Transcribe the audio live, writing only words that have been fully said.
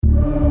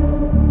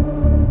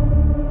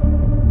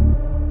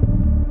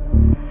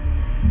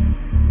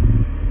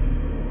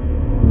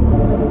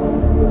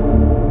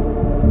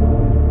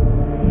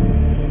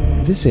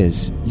This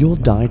is You'll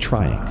Die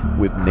Trying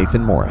with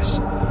Nathan Morris.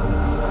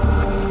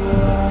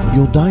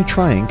 You'll Die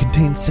Trying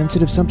contains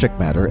sensitive subject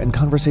matter and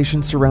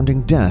conversations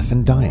surrounding death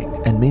and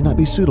dying and may not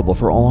be suitable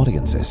for all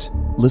audiences.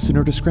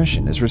 Listener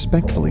discretion is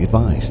respectfully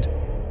advised.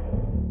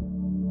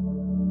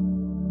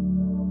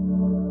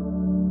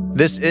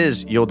 This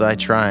is You'll Die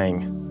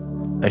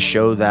Trying, a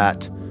show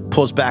that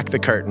pulls back the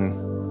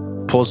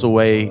curtain, pulls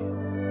away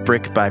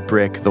brick by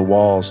brick the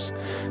walls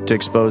to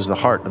expose the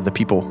heart of the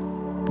people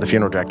the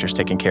funeral director's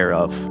taking care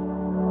of.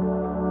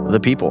 The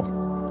people.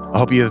 I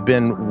hope you have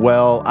been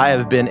well. I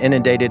have been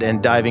inundated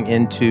and diving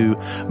into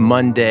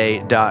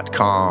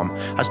Monday.com.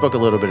 I spoke a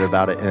little bit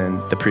about it in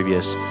the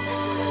previous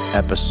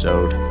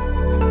episode.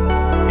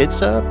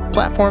 It's a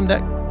platform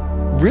that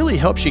really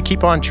helps you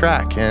keep on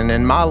track. And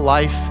in my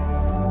life,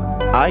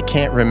 I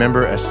can't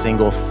remember a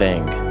single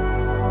thing.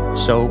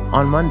 So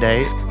on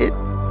Monday, it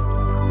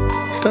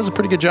does a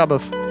pretty good job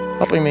of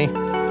helping me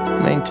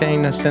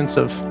maintain a sense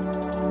of,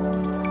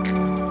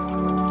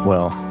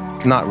 well,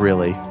 not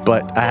really,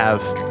 but I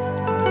have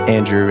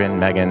Andrew and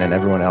Megan and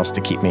everyone else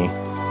to keep me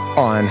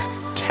on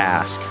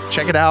task.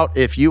 Check it out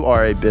if you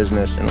are a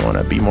business and want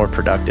to be more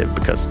productive,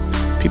 because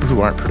people who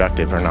aren't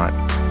productive are not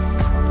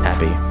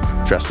happy.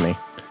 Trust me.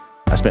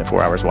 I spent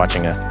 4 hours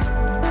watching a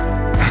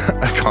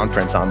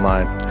conference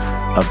online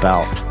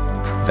about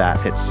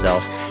that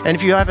itself. And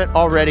if you haven't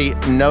already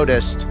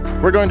noticed,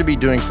 we're going to be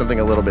doing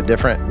something a little bit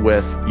different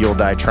with You'll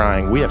Die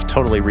Trying. We have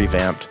totally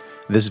revamped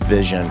this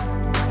vision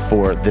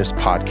for this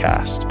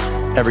podcast.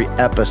 Every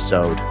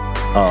episode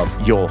of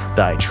You'll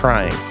Die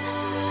Trying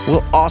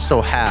will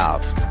also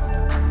have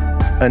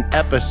an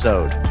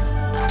episode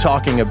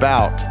talking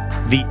about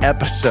the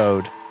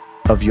episode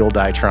of You'll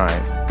Die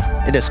Trying.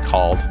 It is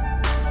called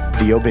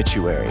The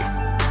Obituary.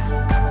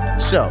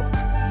 So,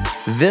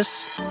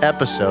 this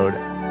episode,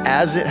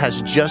 as it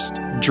has just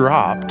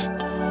dropped,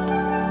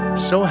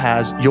 so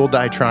has You'll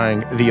Die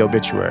Trying, The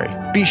Obituary.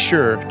 Be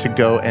sure to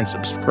go and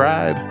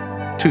subscribe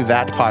to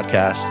that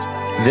podcast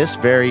this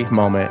very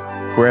moment,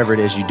 wherever it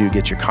is you do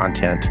get your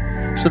content,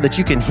 so that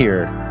you can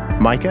hear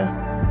Micah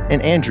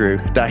and Andrew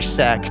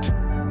dissect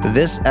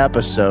this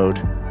episode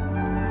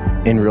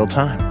in real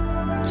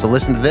time. So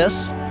listen to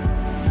this,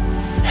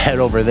 head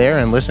over there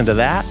and listen to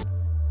that,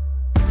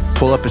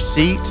 pull up a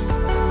seat,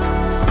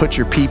 put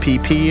your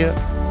PPP,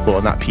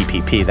 well, not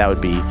PPP, that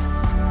would be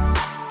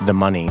the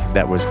money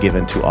that was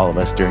given to all of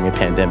us during a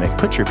pandemic.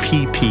 Put your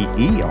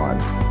PPE on,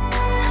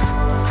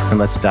 and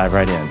let's dive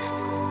right in.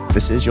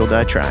 This is You'll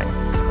Die Trying.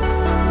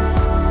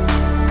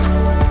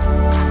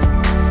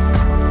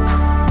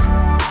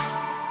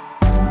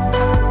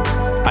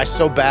 I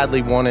so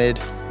badly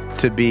wanted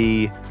to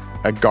be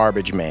a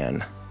garbage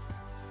man.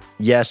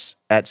 Yes,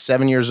 at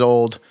 7 years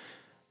old,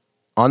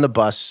 on the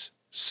bus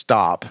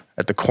stop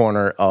at the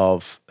corner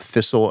of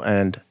Thistle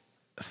and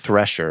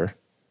Thresher,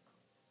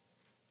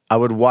 I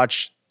would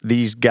watch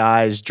these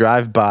guys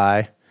drive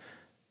by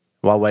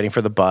while waiting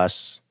for the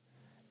bus,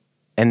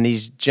 and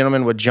these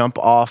gentlemen would jump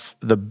off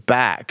the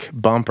back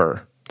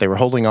bumper. They were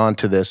holding on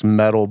to this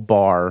metal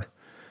bar.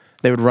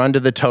 They would run to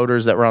the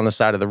toters that were on the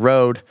side of the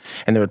road,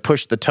 and they would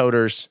push the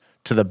toters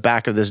to the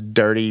back of this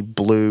dirty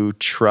blue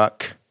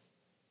truck,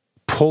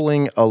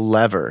 pulling a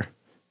lever.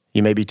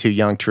 You may be too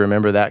young to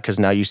remember that, because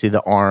now you see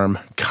the arm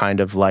kind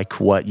of like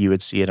what you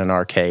would see at an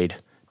arcade,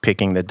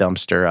 picking the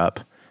dumpster up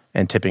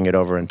and tipping it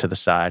over into the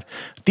side.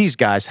 These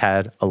guys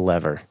had a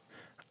lever.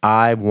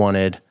 I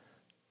wanted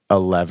a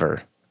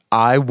lever.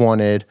 I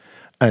wanted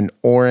an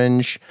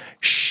orange,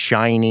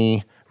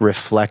 shiny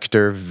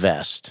reflector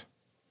vest.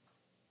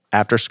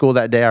 After school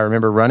that day, I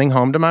remember running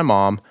home to my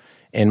mom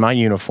in my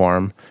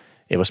uniform.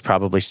 It was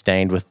probably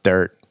stained with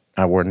dirt.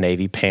 I wore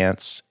navy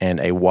pants and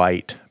a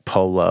white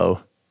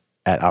polo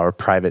at our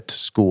private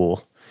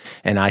school.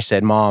 And I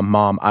said,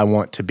 Mom, I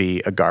want to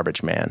be a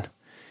garbage man.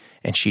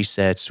 And she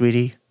said,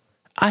 Sweetie,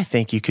 I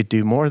think you could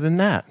do more than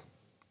that.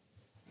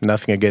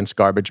 Nothing against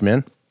garbage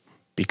men,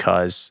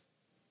 because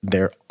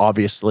they're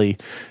obviously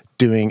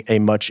doing a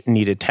much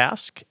needed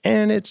task,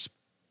 and it's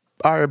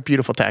our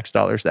beautiful tax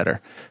dollars that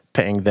are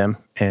paying them,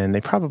 and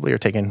they probably are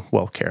taken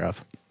well care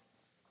of.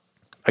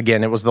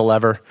 Again, it was the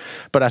lever,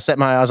 but I set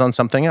my eyes on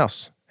something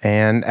else.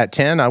 And at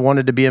 10, I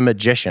wanted to be a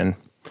magician.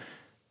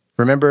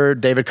 Remember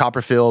David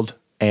Copperfield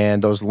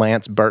and those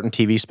Lance Burton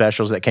TV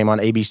specials that came on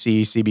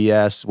ABC,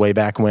 CBS way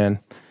back when?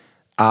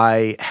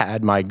 I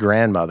had my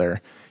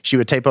grandmother. She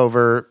would tape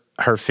over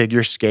her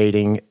figure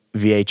skating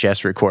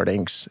VHS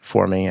recordings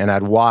for me, and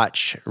I'd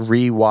rewatch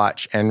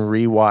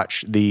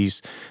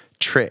these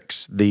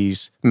tricks,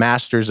 these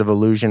masters of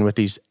illusion with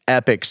these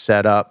epic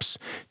setups,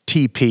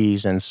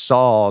 TPs and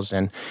saws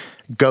and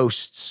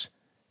ghosts,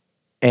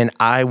 and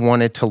I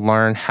wanted to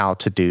learn how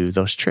to do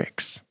those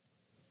tricks.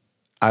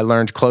 I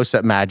learned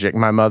close-up magic.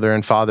 My mother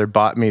and father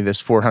bought me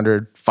this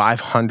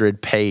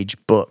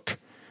 500-page book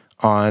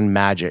on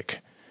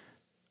magic.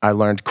 I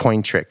learned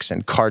coin tricks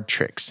and card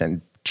tricks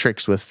and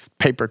tricks with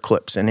paper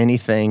clips, and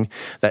anything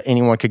that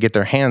anyone could get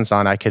their hands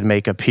on, I could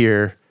make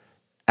appear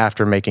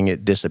after making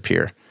it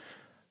disappear.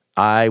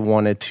 I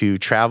wanted to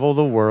travel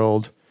the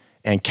world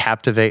and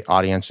captivate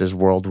audiences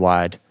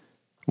worldwide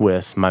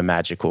with my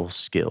magical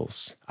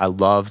skills. I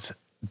loved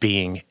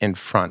being in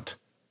front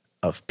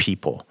of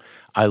people.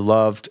 I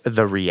loved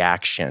the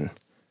reaction.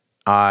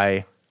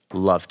 I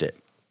loved it.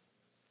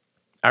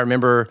 I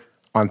remember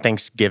on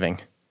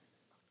Thanksgiving,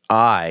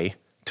 I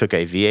took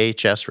a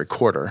VHS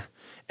recorder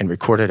and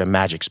recorded a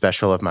magic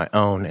special of my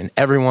own, and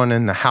everyone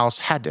in the house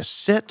had to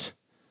sit,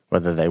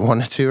 whether they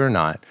wanted to or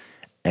not,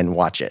 and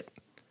watch it.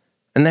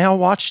 And they all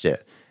watched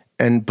it.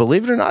 And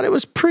believe it or not, it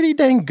was pretty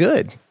dang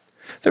good.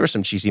 There were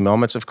some cheesy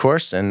moments, of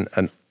course, and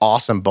an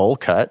awesome bowl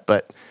cut,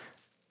 but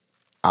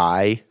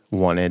I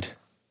wanted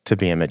to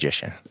be a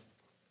magician.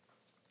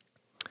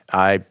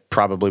 I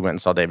probably went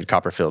and saw David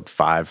Copperfield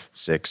 5,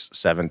 6,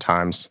 7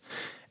 times,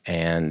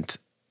 and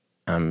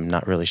I'm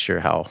not really sure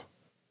how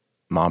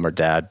mom or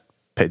dad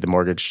paid the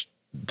mortgage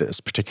this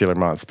particular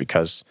month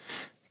because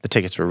the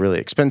tickets were really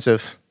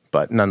expensive,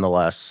 but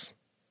nonetheless,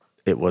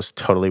 it was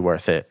totally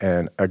worth it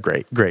and a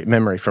great, great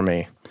memory for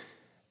me.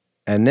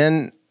 And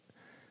then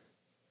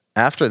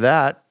after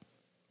that,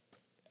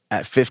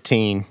 at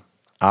 15,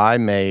 I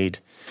made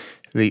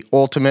the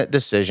ultimate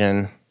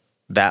decision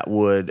that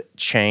would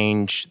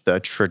change the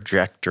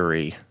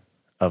trajectory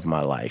of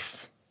my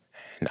life.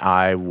 And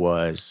I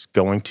was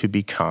going to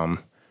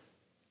become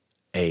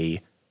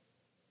a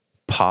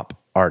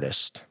pop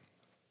artist.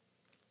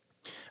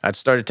 I'd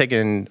started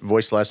taking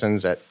voice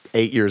lessons at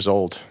 8 years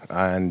old,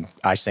 and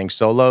I sang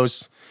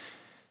solos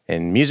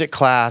in music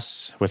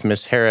class with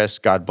Miss Harris.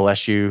 God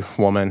bless you,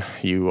 woman.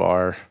 You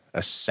are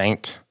a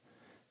saint.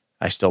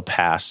 I still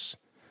pass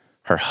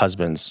her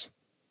husband's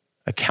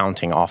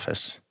accounting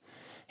office.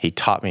 He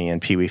taught me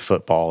in Pee Wee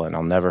football, and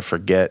I'll never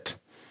forget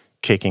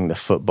kicking the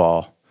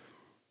football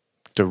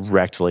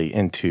directly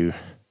into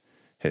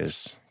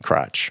his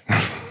crotch.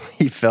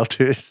 He fell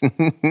to his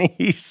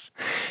knees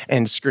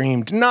and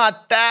screamed,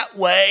 "Not that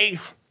way."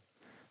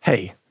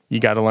 Hey, you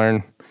got to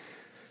learn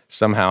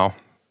somehow.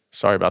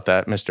 Sorry about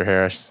that, Mr.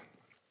 Harris.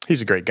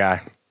 He's a great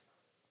guy.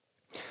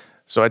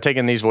 So I'd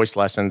taken these voice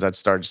lessons. I'd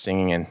started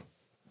singing in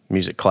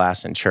music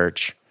class in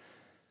church.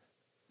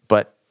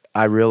 But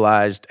I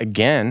realized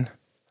again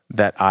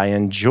that I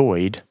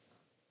enjoyed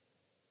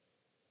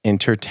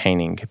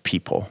entertaining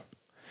people.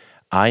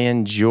 I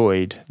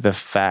enjoyed the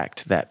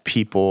fact that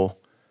people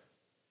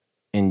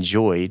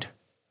enjoyed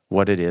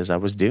what it is I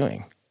was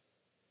doing.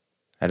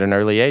 At an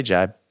early age,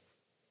 I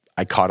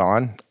caught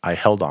on, I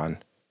held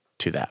on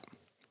to that.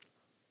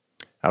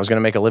 I was going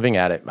to make a living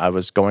at it. I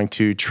was going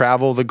to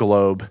travel the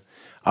globe.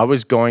 I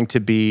was going to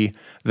be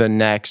the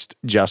next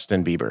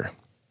Justin Bieber.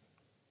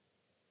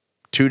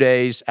 2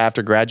 days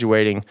after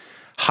graduating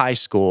high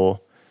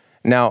school.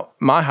 Now,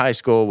 my high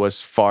school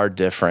was far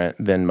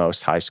different than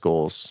most high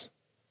schools'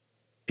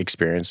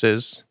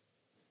 experiences.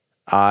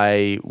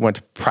 I went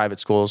to private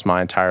schools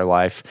my entire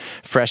life.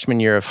 Freshman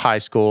year of high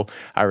school,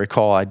 I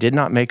recall I did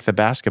not make the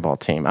basketball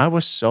team. I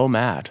was so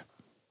mad.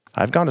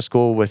 I've gone to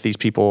school with these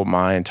people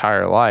my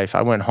entire life.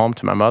 I went home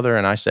to my mother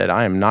and I said,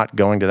 I am not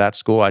going to that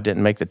school. I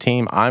didn't make the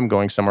team. I'm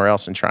going somewhere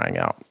else and trying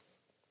out.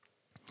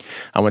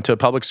 I went to a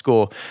public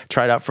school,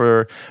 tried out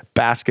for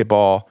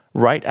basketball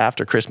right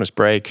after Christmas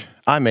break.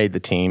 I made the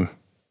team.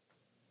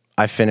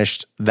 I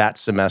finished that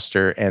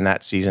semester and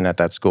that season at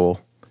that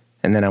school,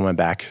 and then I went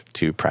back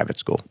to private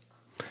school.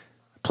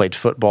 Played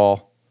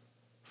football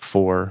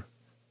for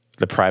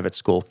the private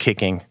school,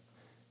 kicking,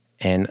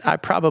 and I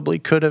probably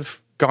could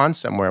have gone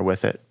somewhere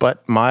with it,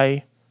 but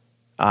my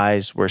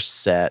eyes were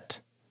set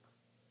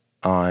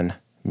on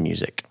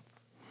music.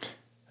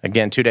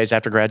 Again, 2 days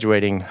after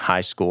graduating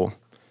high school,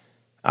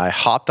 I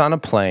hopped on a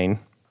plane,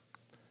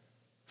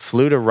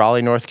 flew to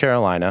Raleigh, North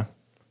Carolina,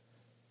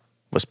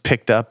 was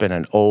picked up in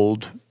an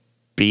old,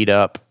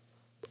 beat-up,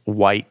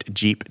 white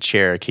Jeep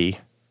Cherokee.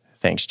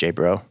 Thanks,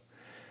 J-Bro.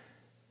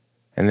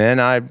 And then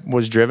I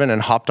was driven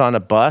and hopped on a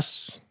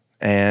bus,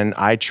 and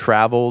I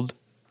traveled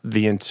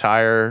the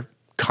entire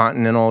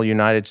continental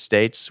United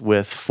States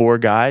with 4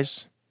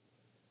 guys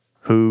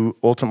who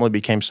ultimately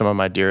became some of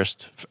my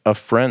dearest of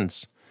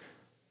friends,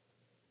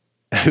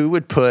 who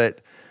would put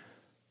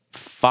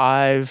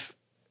 5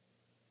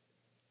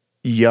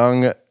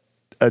 young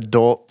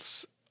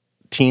adults,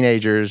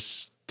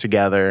 teenagers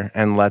together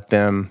and let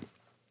them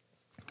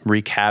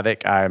wreak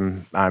havoc.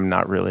 I'm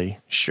not really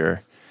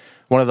sure.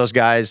 One of those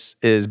guys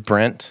is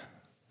Brent,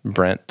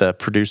 the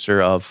producer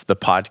of the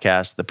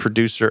podcast, the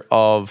producer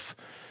of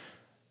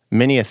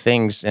many of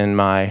things in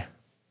my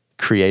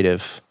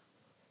creative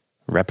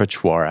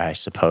repertoire, I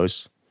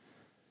suppose.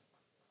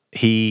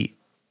 He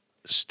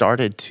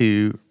started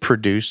to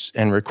produce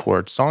and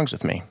record songs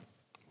with me.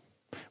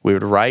 We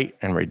would write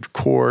and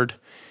record.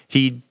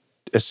 He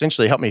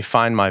essentially helped me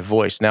find my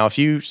voice. Now, if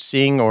you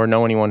sing or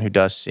know anyone who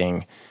does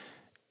sing,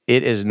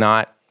 it is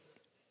not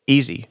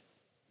easy.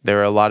 There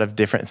are a lot of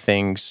different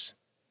things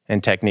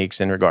and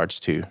techniques in regards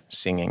to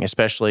singing,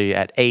 especially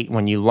at 8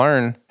 when you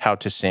learn how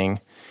to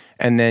sing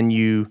and then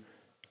you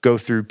go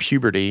through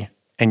puberty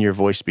and your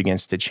voice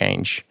begins to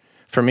change.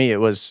 For me, it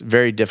was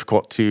very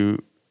difficult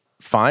to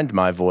find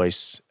my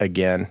voice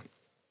again.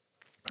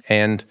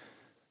 And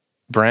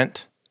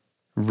Brent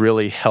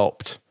really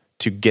helped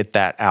to get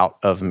that out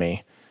of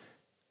me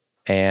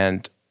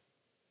and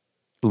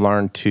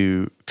learn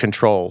to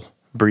control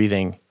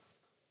breathing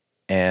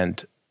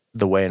and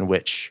the way in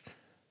which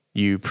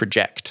you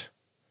project.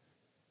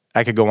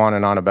 I could go on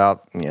and on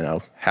about,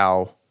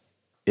 how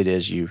it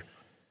is you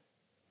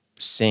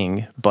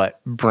sing, but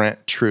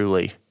Brent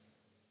truly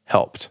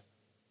helped.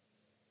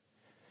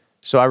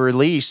 So I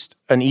released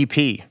an EP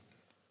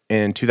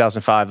in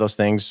 2005. Those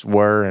things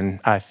were, and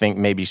I think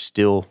maybe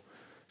still,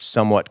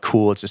 somewhat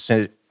cool.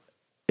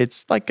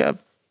 It's like a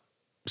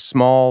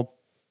small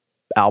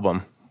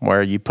album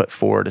where you put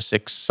 4 to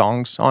 6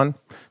 songs on,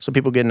 so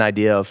people get an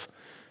idea of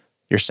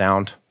your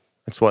sound.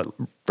 It's what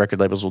record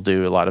labels will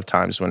do a lot of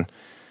times when,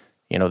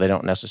 they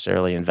don't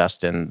necessarily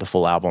invest in the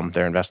full album.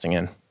 They're investing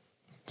in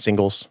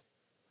singles.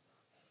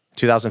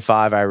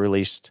 2005, I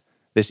released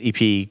this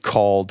EP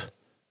called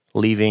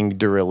Leaving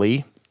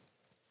Durrelly.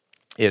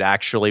 It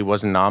actually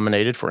was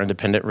nominated for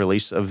Independent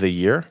Release of the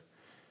Year,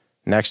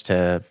 next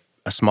to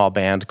a small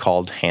band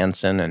called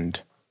Hanson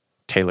and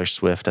Taylor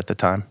Swift at the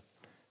time.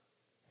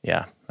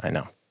 Yeah, I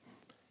know.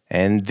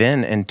 And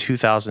then in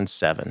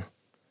 2007,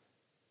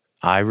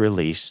 I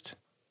released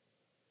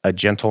A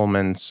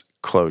Gentleman's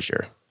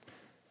Closure.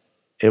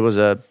 It was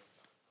do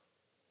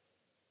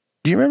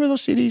you remember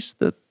those CDs?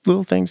 The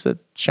little things that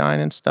shine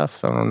and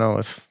stuff? I don't know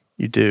if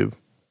you do,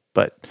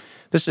 but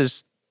this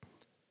is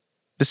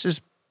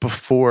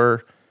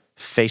before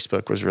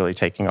Facebook was really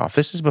taking off.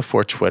 This is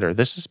before Twitter.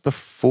 This is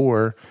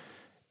before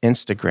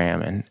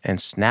Instagram and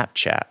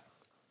Snapchat.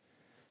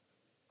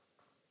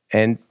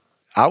 And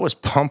I was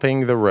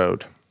pumping the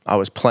road. I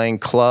was playing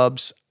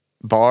clubs,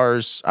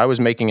 bars. I was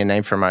making a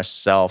name for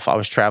myself. I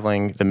was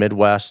traveling the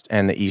Midwest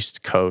and the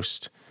East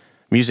Coast.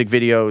 Music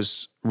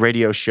videos,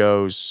 radio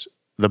shows,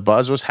 the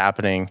buzz was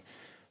happening.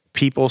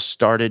 People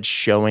started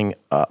showing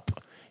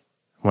up.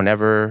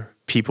 Whenever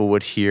people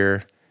would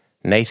hear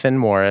Nathan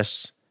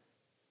Morris,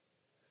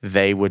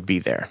 they would be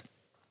there.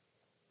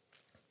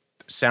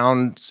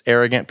 Sounds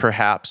arrogant,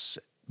 perhaps,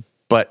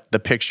 but the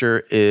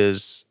picture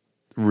is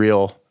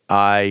real.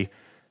 I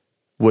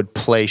would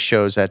play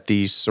shows at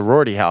these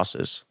sorority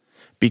houses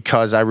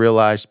because I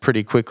realized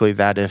pretty quickly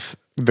that if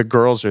the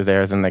girls are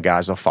there, then the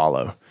guys will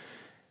follow.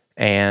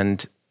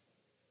 And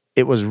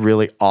it was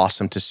really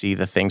awesome to see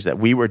the things that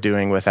we were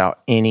doing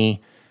without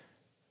any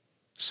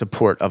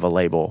support of a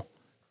label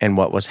and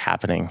what was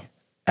happening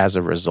as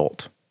a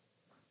result.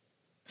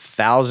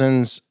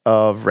 Thousands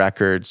of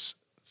records,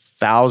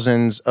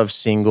 thousands of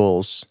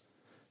singles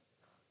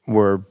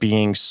were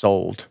being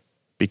sold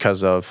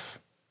because of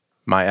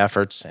my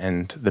efforts,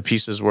 and the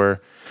pieces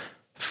were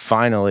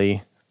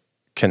finally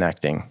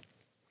connecting.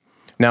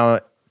 Now,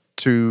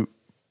 to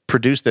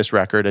produce this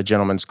record, A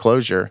Gentleman's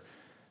Closure,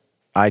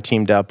 I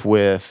teamed up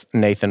with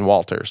Nathan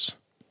Walters.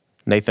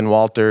 Nathan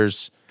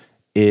Walters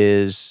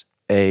is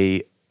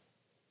a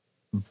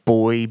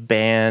boy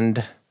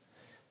band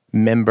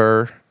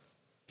member.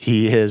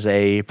 He is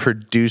a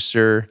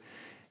producer.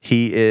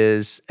 He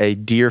is a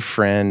dear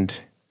friend,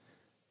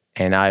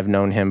 and I've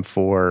known him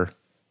for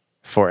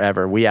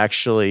forever. We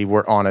actually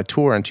were on a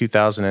tour in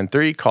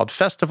 2003 called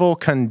Festival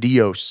Con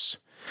Dios.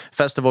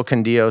 Festival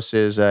Con Dios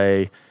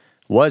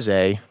was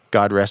a,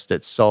 God rest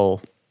its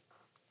soul,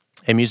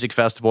 a music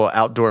festival,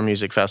 outdoor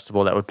music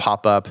festival that would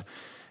pop up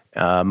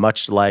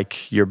much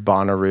like your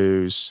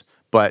Bonnaroos,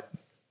 but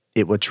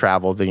it would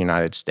travel the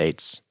United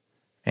States.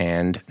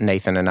 And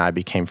Nathan and I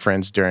became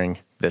friends during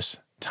this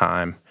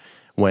time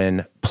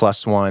when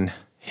Plus One,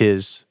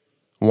 his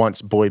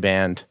once boy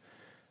band,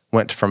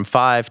 went from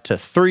 5 to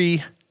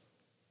 3,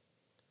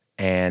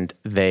 and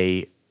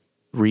they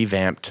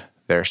revamped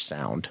their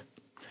sound.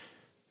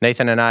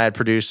 Nathan and I had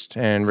produced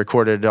and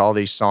recorded all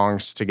these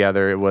songs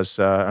together. It was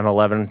an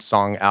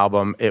 11-song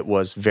album. It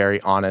was very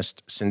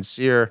honest,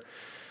 sincere,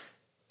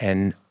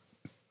 and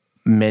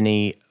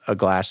many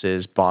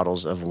glasses,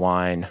 bottles of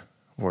wine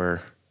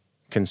were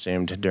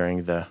consumed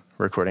during the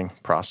recording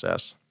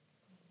process.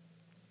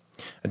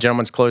 A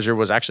Gentleman's Closure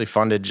was actually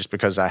funded just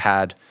because I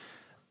had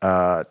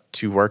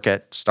to work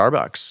at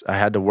Starbucks. I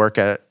had to work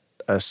at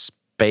a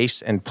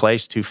space and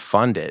place to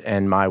fund it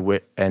and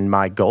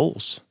my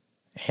goals.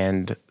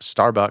 And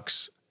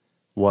Starbucks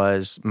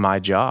was my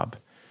job.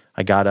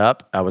 I got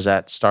up. I was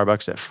at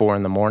Starbucks at 4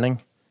 a.m.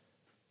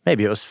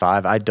 Maybe it was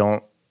 5. I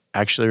don't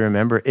actually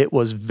remember. It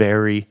was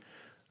very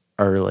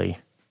early.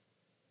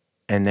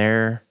 And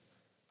there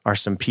are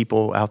some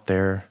people out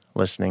there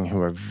listening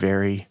who are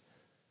very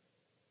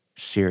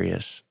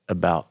serious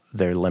about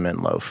their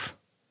lemon loaf.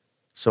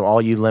 So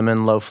all you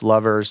lemon loaf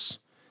lovers,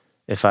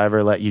 if I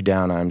ever let you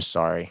down, I'm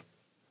sorry.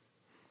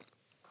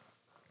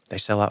 They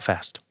sell out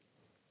fast.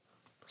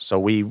 So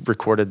we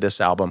recorded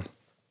this album.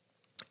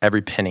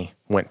 Every penny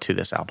went to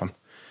this album.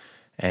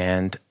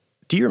 And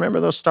do you remember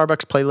those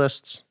Starbucks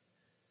playlists?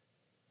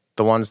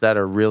 The ones that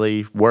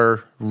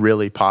were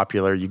really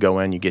popular. You go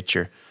in, you get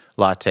your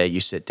latte, you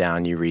sit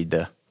down, you read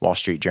the Wall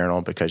Street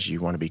Journal because you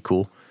want to be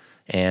cool.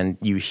 And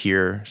you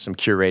hear some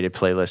curated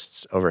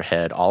playlists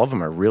overhead. All of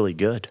them are really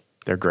good.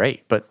 They're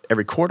great. But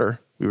every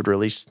quarter, we would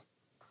release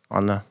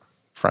on the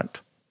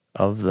front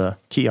of the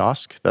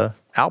kiosk the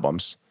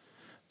albums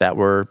that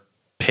were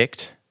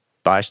picked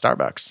by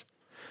Starbucks.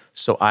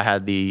 So I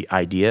had the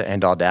idea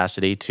and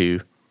audacity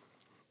to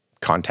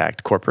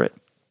contact corporate,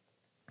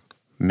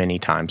 many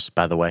times,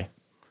 by the way,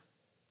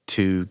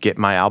 to get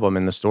my album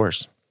in the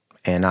stores.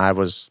 And I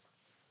was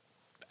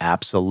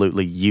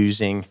absolutely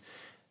using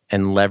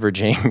and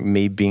leveraging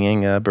me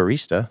being a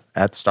barista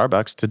at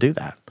Starbucks to do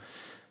that.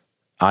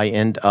 I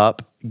end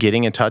up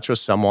getting in touch with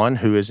someone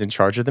who is in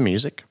charge of the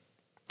music.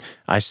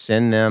 I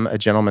send them a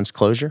gentleman's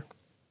closure.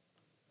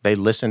 They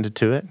listened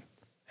to it,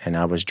 and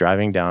I was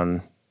driving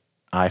down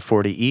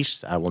I-40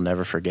 East. I will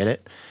never forget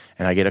it.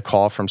 And I get a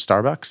call from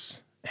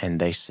Starbucks, and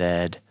they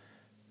said,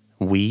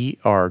 we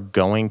are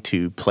going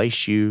to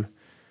place you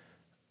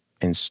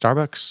in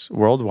Starbucks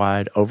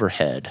Worldwide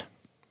overhead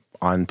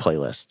on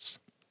playlists.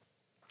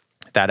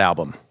 That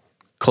album,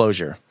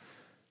 Closure,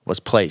 was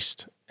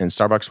placed in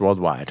Starbucks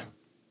Worldwide.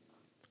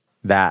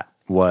 That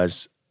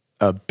was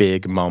a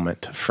big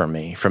moment for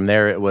me. From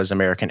there, it was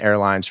American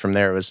Airlines. From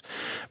there, it was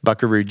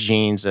Buckaroo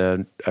Jeans,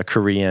 a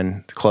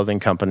Korean clothing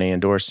company,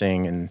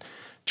 endorsing and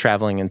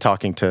traveling and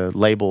talking to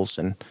labels.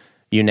 And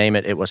you name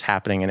it, it was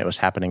happening, and it was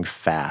happening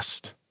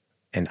fast.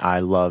 And I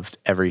loved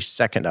every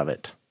second of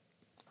it.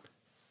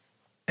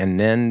 And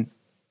then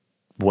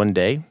one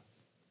day,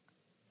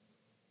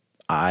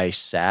 I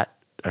sat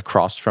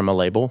across from a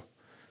label,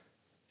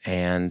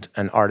 and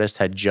an artist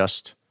had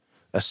just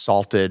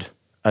assaulted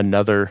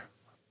another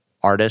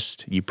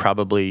artist. You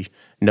probably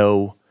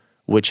know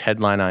which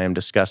headline I am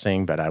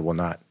discussing, but I will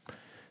not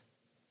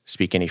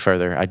speak any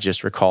further. I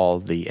just recall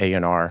the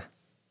A&R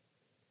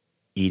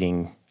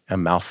eating a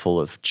mouthful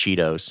of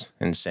Cheetos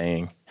and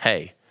saying,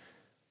 hey,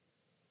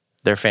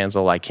 their fans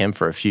will like him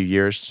for a few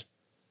years.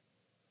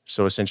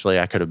 So essentially,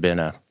 I could have been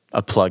a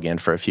plug-in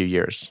for a few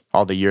years.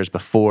 All the years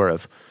before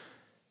of,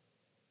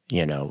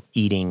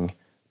 eating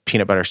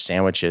peanut butter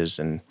sandwiches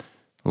and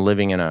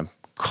living in a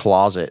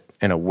closet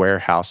in a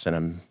warehouse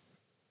in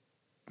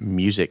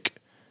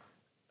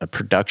a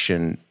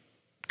production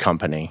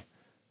company,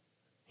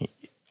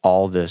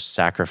 all this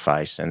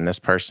sacrifice. And this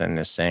person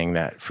is saying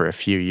that for a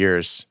few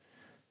years,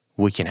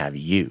 we can have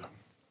you.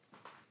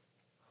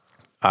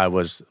 I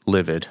was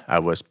livid. I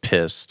was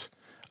pissed.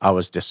 I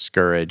was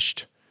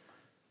discouraged.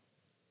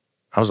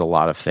 I was a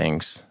lot of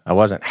things. I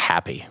wasn't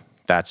happy.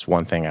 That's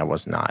one thing I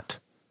was not.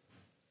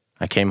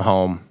 I came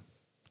home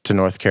to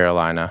North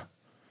Carolina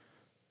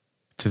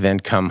to then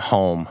come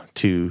home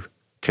to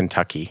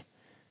Kentucky,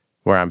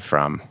 where I'm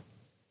from.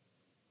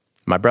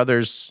 My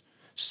brothers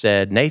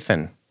said,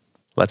 Nathan,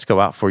 let's go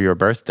out for your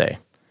birthday.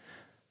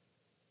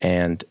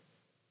 And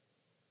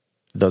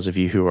those of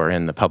you who are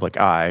in the public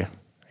eye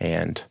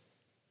and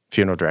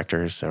funeral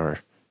directors or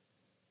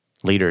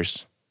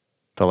leaders,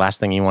 the last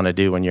thing you want to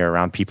do when you're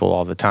around people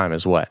all the time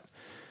is what?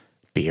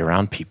 Be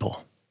around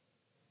people.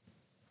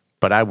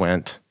 But I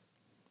went,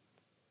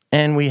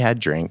 and we had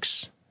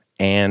drinks,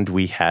 and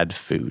we had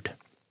food.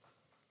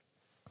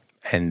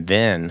 And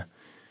then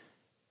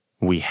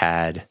we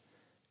had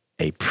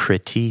a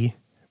pretty,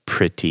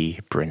 pretty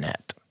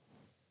brunette.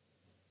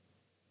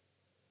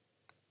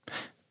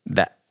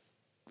 That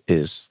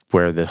is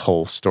where the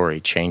whole story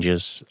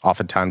changes.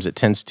 Oftentimes it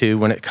tends to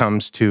when it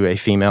comes to a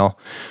female.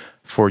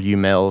 For you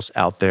males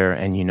out there,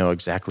 and you know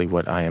exactly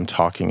what I am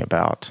talking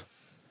about.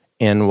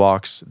 In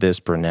walks this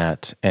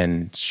brunette,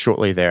 and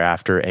shortly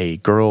thereafter, a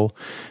girl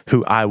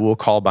who I will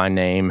call by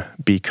name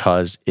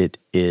because it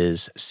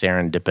is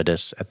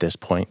serendipitous at this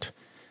point.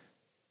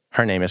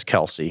 Her name is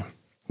Kelsey.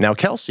 Now,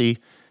 Kelsey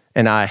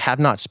and I have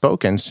not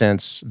spoken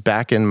since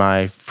back in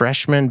my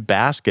freshman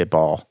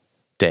basketball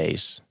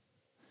days.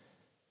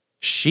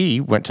 She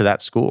went to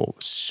that school.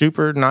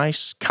 Super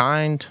nice,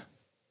 kind,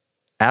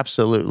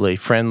 absolutely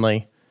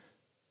friendly.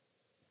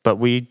 But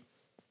we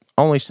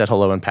only said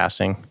hello in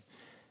passing.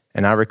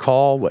 And I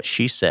recall what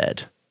she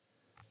said.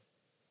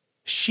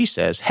 She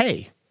says,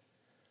 hey,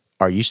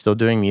 are you still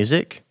doing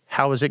music?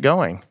 How is it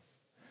going?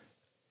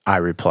 I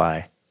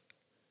reply,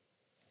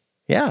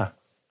 yeah,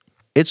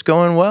 it's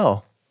going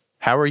well.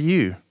 How are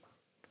you?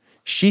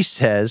 She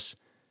says,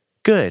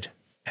 good.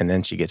 And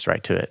then she gets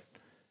right to it.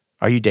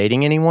 Are you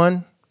dating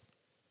anyone?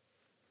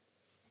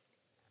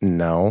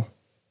 No.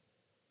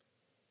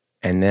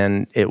 And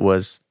then it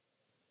was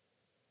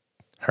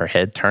her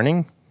head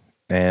turning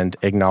and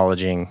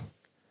acknowledging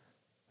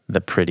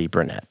the pretty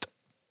brunette,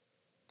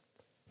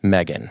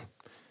 Megan.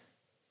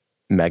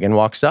 Megan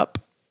walks up,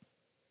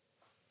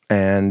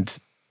 and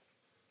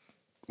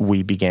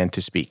we began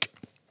to speak.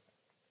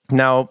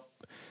 Now,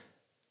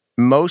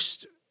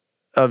 most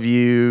of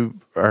you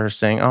are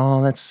saying,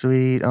 oh, that's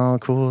sweet. Oh,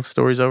 cool.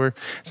 Story's over.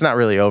 It's not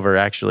really over,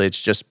 actually.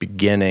 It's just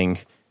beginning.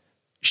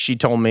 She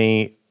told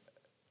me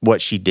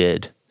what she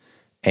did.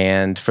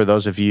 And for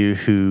those of you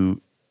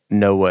who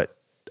know what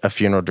a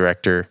funeral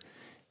director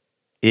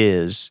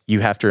is,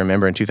 you have to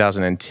remember in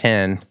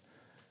 2010,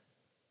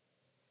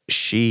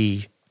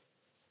 she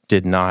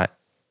did not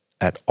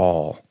at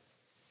all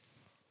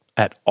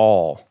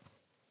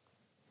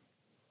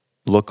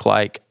look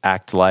like,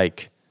 act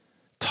like,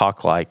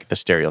 talk like the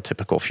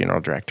stereotypical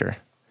funeral director.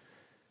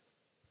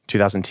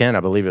 2010, I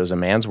believe it was a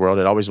man's world.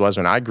 It always was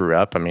when I grew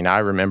up. I mean, I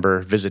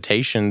remember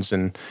visitations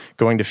and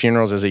going to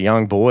funerals as a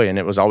young boy, and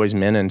it was always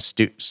men in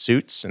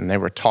suits, and they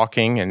were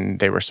talking, and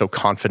they were so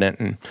confident.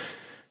 And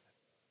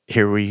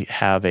here we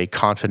have a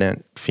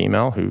confident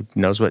female who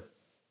knows what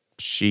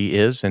she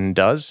is and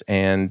does,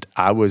 and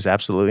I was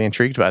absolutely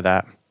intrigued by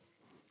that.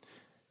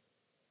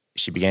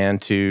 She began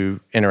to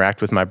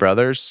interact with my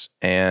brothers,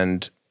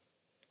 and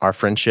our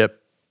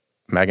friendship,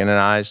 Megan and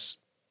I's,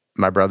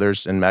 my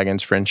brothers and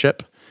Megan's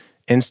friendship,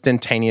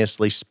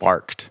 instantaneously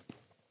sparked.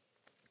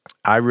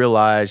 I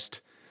realized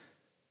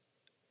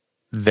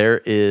there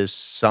is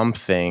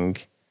something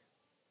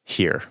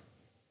here.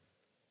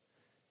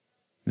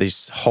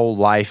 This whole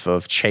life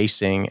of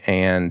chasing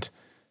and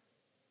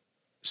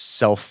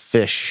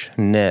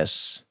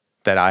selfishness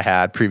that I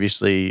had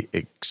previously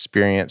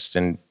experienced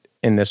and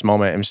in this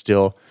moment am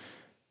still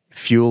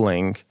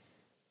fueling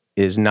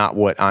is not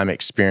what I'm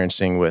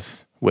experiencing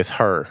with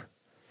her.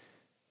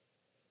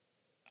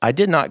 I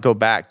did not go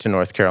back to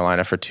North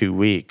Carolina for 2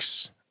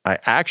 weeks. I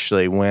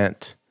actually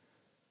went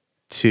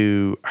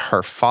to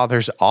her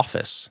father's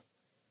office.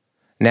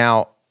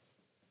 Now,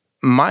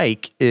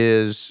 Mike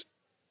is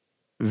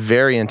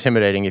very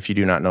intimidating if you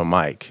do not know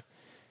Mike.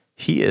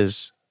 He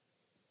is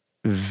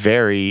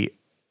very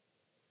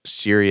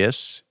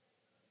serious.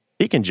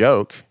 He can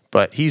joke,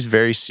 but he's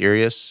very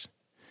serious.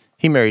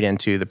 He married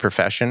into the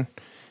profession.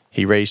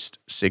 He raised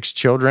 6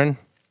 children.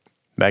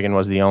 Megan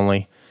was the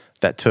only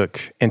that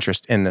took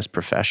interest in this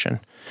profession.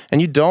 And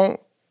you don't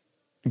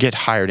get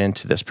hired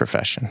into this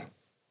profession.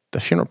 The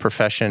funeral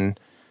profession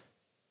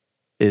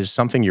is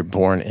something you're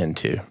born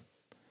into.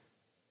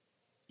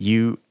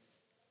 You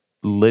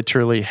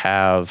literally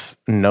have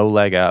no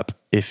leg up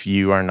if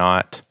you are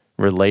not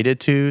related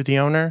to the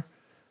owner,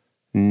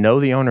 know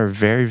the owner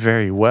very,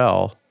 very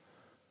well,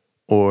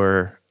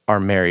 or are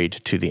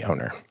married to the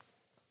owner.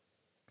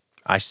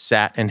 I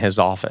sat in his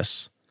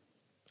office.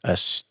 A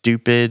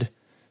stupid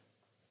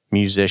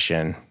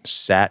musician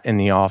sat in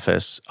the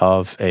office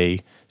of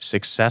a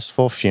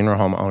successful funeral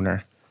home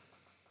owner,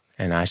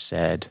 and I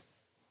said,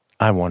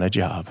 I want a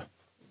job.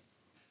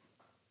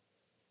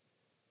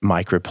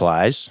 Mike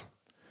replies,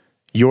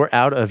 you're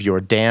out of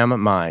your damn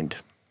mind.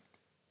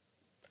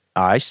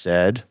 I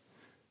said,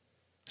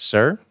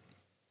 sir,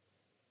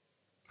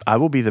 I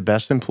will be the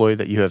best employee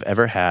that you have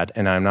ever had,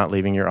 and I'm not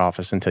leaving your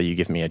office until you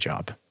give me a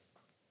job.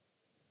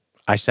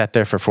 I sat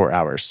there for 4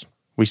 hours.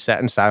 We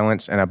sat in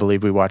silence, and I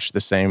believe we watched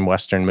the same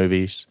Western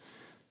movies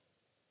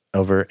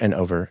over and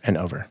over and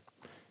over.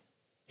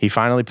 He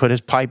finally put his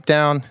pipe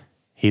down.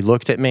 He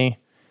looked at me,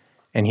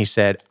 and he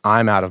said,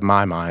 I'm out of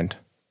my mind,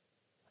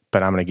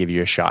 but I'm going to give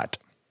you a shot.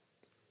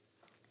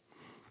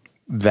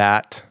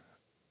 That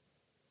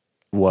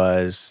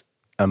was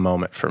a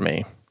moment for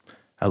me.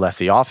 I left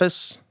the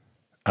office.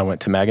 I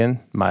went to Megan,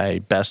 my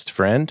best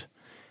friend,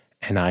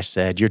 and I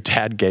said, your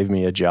dad gave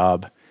me a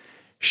job.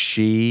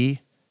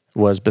 She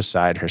was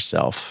beside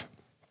herself.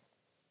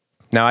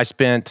 Now, I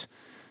spent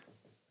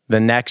the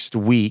next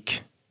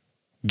week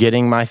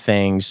getting my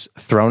things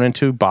thrown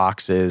into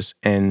boxes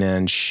and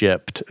then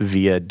shipped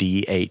via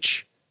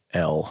DHL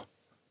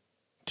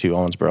to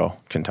Owensboro,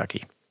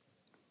 Kentucky.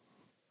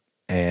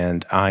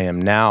 And I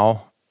am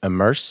now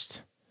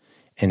immersed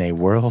in a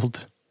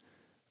world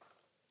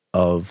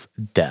of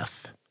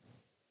death,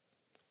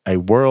 a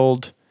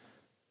world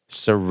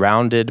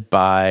surrounded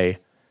by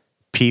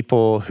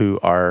people who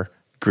are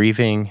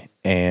grieving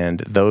and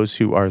those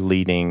who are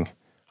leading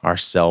are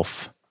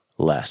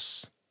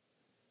selfless.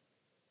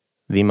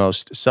 The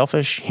most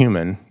selfish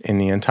human in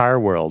the entire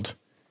world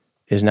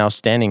is now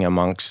standing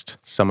amongst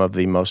some of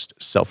the most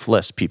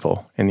selfless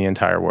people in the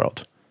entire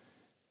world.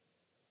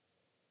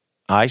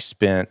 I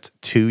spent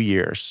 2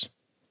 years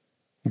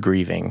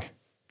grieving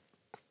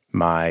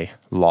my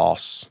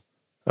loss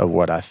of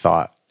what I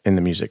thought in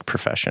the music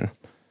profession.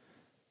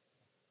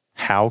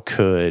 How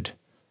could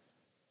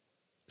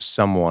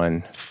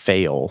someone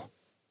fail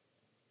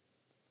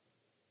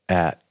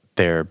at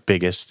their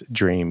biggest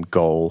dream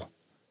goal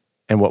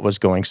and what was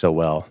going so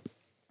well?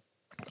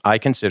 I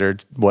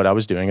considered what I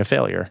was doing a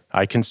failure.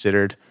 I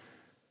considered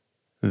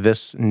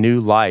this new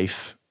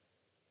life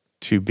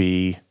to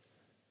be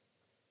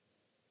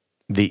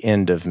the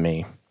end of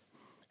me.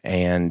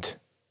 And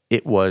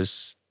it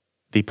was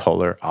the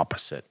polar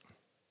opposite.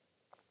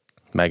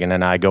 Megan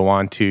and I go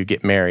on to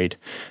get married.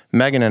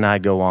 Megan and I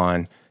go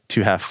on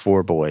to have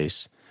 4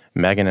 boys.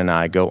 Megan and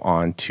I go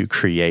on to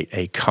create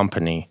a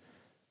company,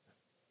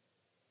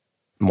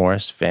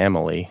 Morris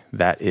Family,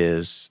 that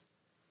is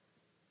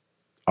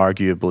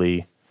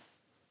arguably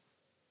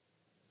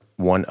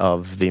one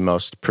of the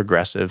most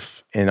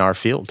progressive in our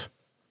field.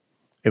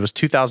 It was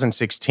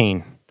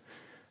 2016.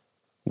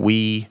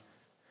 We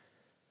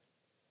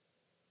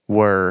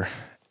were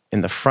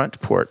in the front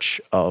porch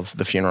of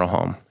the funeral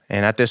home.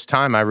 And at this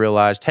time, I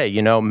realized,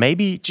 hey,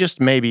 maybe, just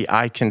maybe,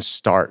 I can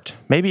start.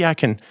 Maybe I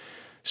can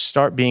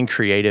start being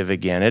creative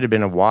again. It had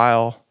been a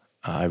while.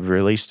 I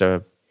released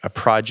a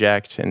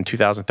project in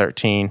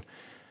 2013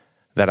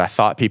 that I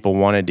thought people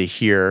wanted to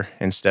hear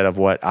instead of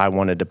what I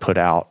wanted to put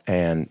out.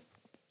 And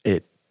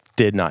it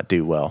did not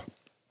do well.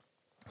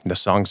 The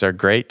songs are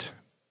great,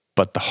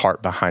 but the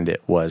heart behind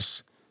it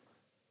was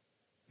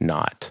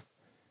not.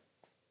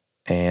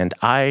 And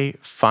I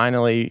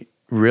finally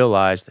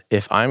realized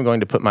if I'm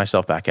going to put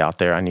myself back out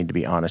there, I need to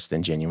be honest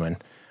and genuine.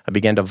 I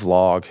began to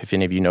vlog. If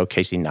any of you know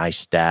Casey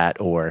Neistat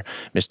or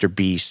Mr.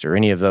 Beast or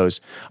any of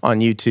those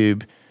on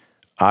YouTube,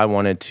 I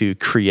wanted to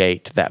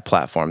create that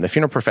platform. The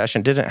funeral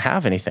profession didn't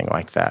have anything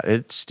like that.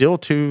 It still,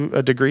 to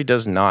a degree,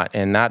 does not.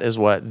 And that is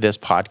what this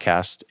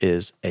podcast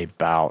is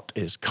about,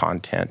 is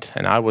content.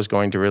 And I was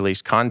going to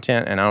release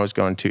content, and I was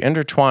going to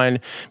intertwine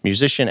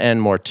musician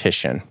and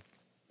mortician.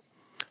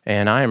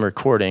 And I am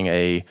recording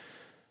a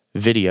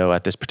video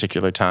at this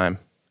particular time,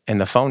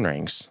 and the phone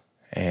rings.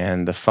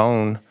 And the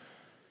phone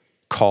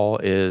call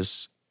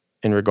is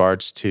in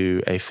regards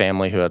to a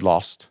family who had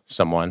lost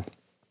someone,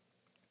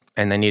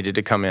 and they needed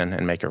to come in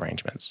and make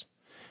arrangements.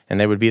 And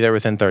they would be there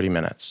within 30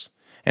 minutes.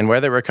 And where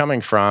they were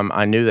coming from,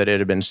 I knew that it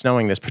had been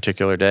snowing this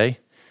particular day.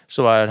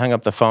 So I had hung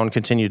up the phone,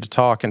 continued to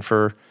talk, and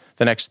for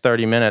the next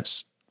 30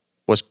 minutes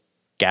was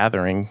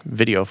gathering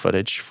video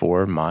footage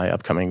for my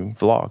upcoming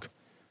vlog.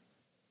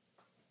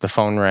 The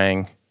phone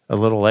rang a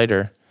little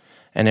later,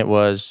 and it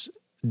was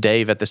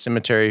Dave at the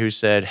cemetery who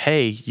said,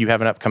 "Hey, you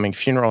have an upcoming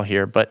funeral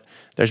here, but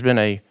there's been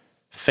a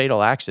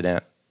fatal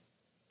accident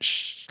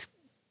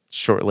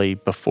shortly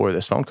before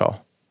this phone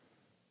call."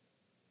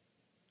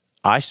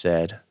 I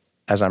said,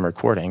 as I'm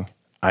recording,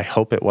 I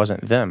hope it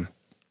wasn't them.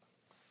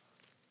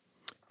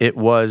 It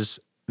was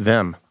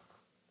them.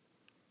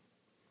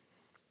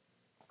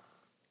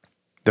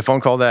 The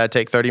phone call that I'd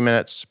take 30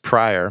 minutes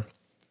prior,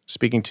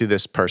 speaking to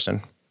this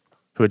person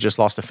who had just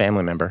lost a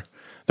family member.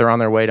 They're on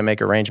their way to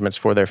make arrangements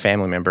for their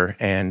family member,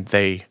 and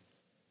they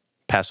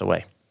pass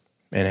away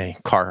in a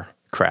car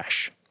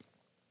crash.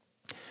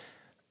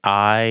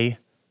 I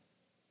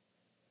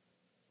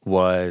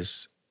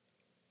was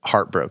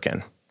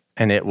heartbroken,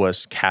 and it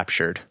was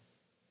captured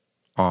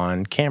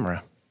on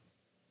camera.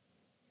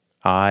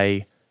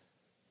 I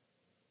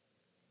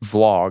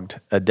vlogged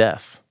a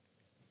death.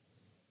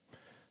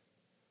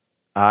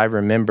 I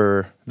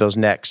remember those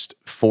next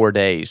 4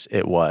 days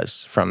it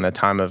was, from the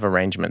time of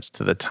arrangements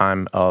to the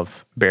time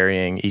of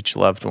burying each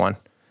loved one,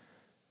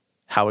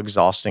 how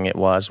exhausting it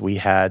was. We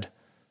had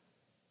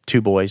 2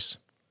 boys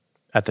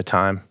at the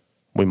time.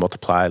 We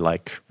multiply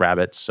like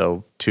rabbits,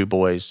 so 2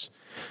 boys.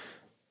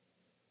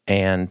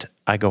 And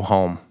I go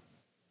home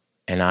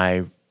and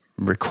I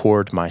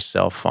record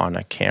myself on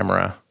a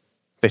camera,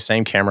 the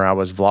same camera I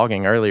was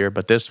vlogging earlier,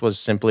 but this was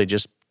simply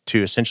just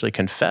to essentially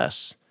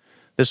confess.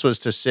 This was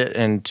to sit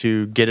and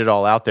to get it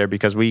all out there,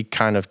 because we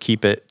kind of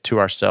keep it to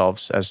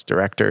ourselves as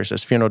directors,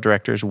 as funeral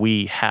directors.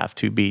 We have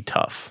to be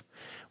tough.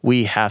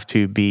 We have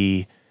to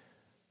be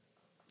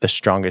the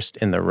strongest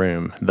in the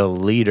room, the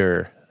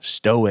leader,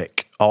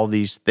 stoic, all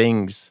these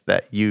things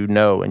that you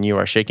know, and you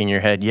are shaking your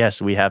head. Yes,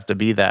 we have to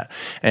be that.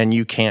 And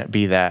you can't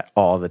be that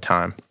all the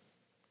time.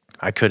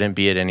 I couldn't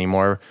be it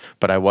anymore,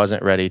 but I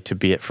wasn't ready to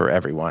be it for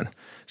everyone.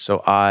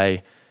 So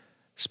I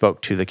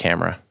spoke to the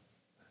camera.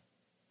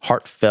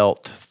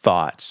 Heartfelt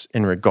thoughts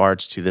in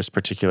regards to this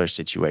particular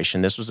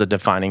situation. This was a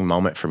defining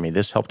moment for me.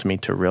 This helped me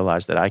to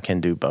realize that I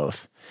can do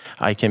both.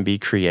 I can be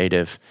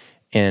creative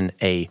in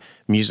a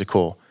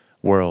musical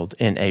world,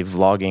 in a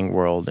vlogging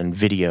world, in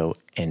video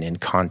and in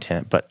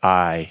content, but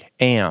I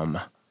am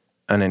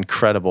an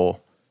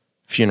incredible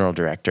funeral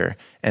director.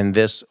 And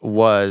this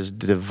was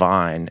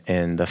divine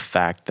in the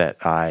fact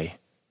that I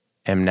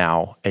am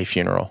now a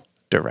funeral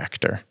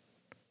director.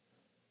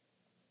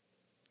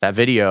 That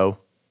video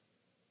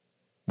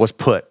was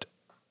put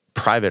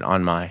private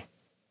on my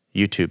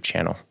YouTube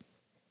channel.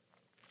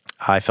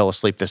 I fell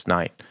asleep this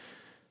night.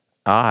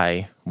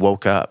 I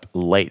woke up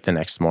late the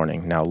next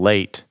morning. Now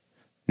late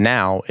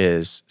now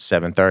is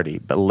 7:30,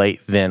 but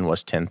late then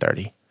was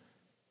 10:30.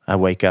 I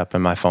wake up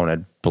and my phone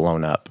had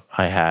blown up.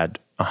 I had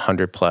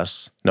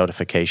 100+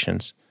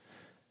 notifications.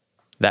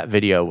 That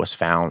video was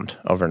found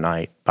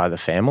overnight by the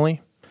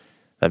family.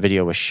 That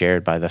video was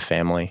shared by the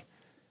family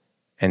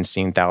and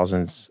seen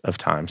thousands of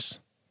times.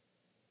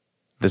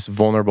 This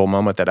vulnerable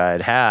moment that I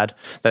had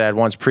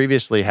once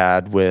previously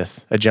had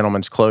with a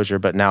gentleman's closure,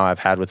 but now I've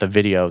had with a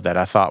video that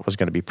I thought was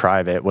going to be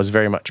private, was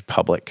very much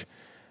public.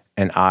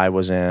 And I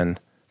was in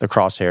the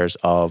crosshairs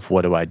of,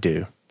 what do I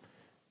do?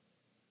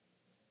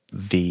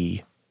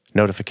 The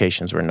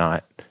notifications were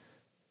not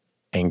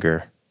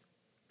anger,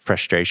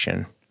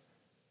 frustration.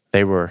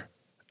 They were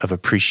of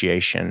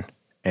appreciation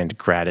and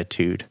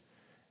gratitude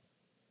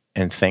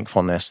and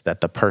thankfulness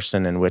that the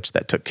person in which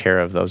that took care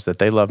of those that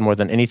they loved more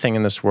than anything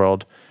in this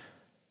world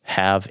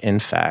have, in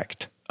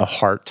fact, a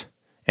heart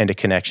and a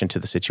connection to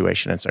the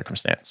situation and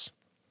circumstance.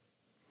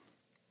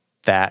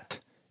 That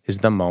is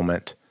the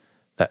moment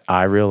that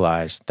I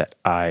realized that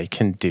I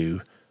can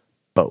do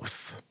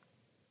both.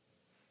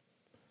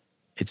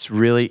 It's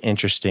really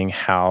interesting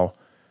how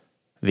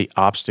the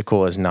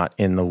obstacle is not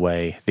in the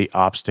way. The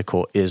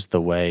obstacle is the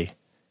way,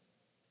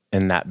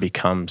 and that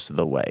becomes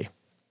the way.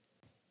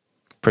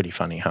 Pretty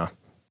funny, huh?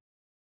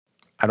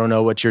 I don't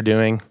know what you're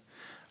doing.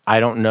 I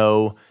don't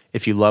know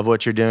if you love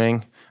what you're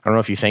doing. I don't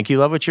know if you think you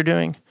love what you're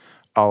doing.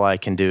 all I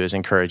can do is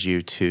encourage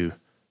you to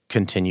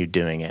continue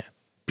doing it,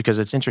 because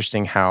it's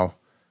interesting how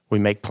we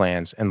make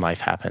plans and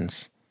life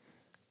happens.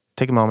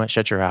 Take a moment,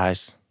 shut your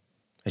eyes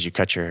as you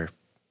cut your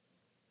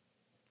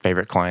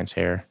favorite client's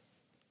hair.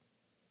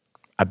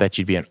 I bet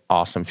you'd be an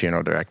awesome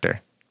funeral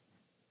director.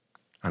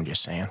 I'm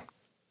just saying.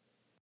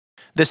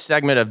 This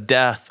segment of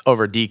Death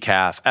Over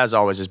Decaf, as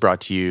always, is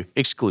brought to you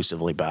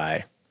exclusively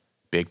by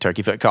Big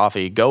Turkey Foot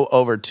Coffee. Go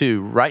over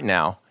to right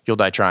now,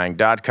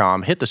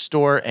 you'lldietrying.com, hit the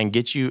store and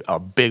get you a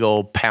big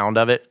old pound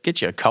of it,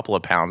 get you a couple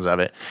of pounds of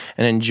it,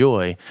 and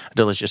enjoy a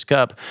delicious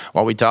cup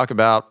while we talk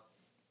about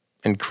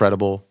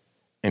incredible,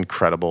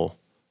 incredible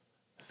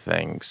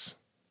things.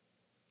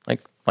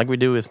 Like we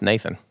do with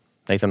Nathan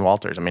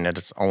Walters. I mean,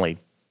 it's only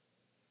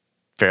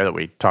fair that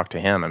we talk to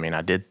him. I mean,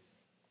 I did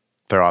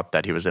throw out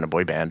that he was in a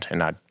boy band,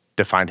 and I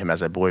defined him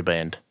as a boy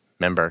band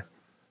member.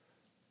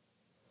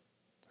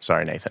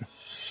 Sorry, Nathan.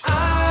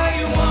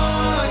 I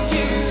want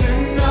you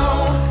to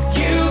know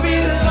you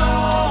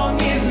belong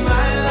in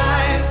my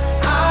life.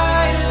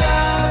 I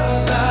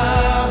love the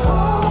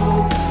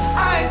hope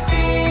I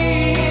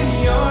see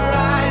in your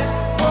eyes.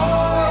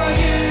 For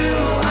you,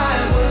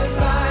 I would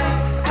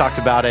fly.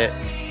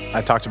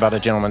 I talked about A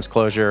Gentleman's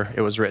Closure.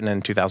 It was written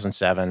in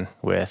 2007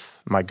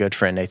 with my good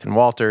friend Nathan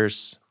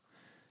Walters.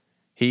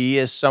 He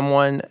is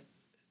someone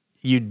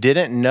you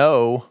didn't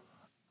know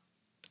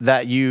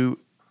that you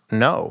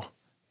know.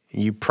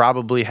 You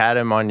probably had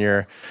him on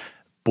your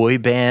boy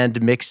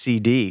band mix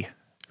CD.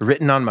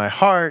 Written on My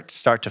Heart,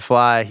 Start to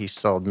Fly. He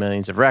sold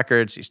millions of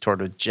records. He's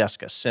toured with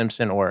Jessica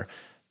Simpson, or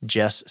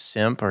Jess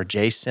Simp, or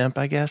J Simp,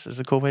 I guess is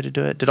a cool way to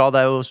do it. Did all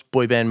those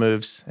boy band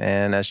moves,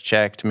 and has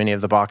checked many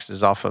of the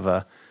boxes off of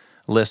a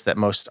list that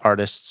most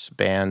artists,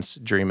 bands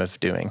dream of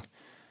doing.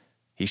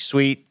 He's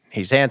sweet,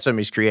 he's handsome,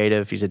 he's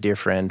creative, he's a dear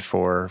friend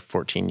for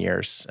 14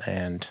 years.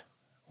 And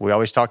we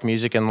always talk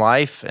music and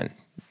life, and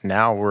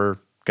now we're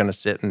going to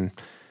sit and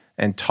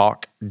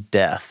talk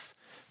death.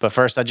 But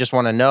first, I just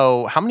want to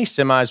know, how many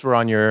semis were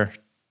on your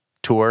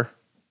tour?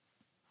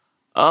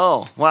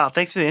 Oh, wow.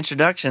 Thanks for the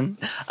introduction.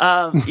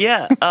 How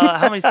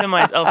many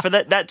semis? Oh, for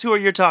that tour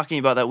you're talking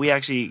about that we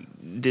actually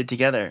did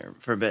together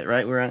for a bit,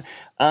 right? We're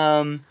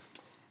on.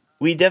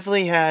 We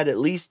definitely had at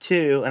least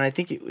two, and I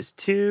think it was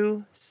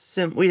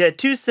we had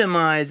two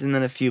semis and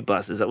then a few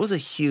buses. That was a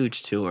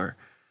huge tour.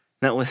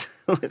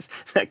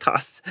 That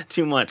cost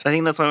too much. I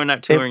think that's why we're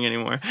not touring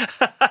anymore.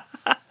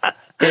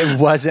 It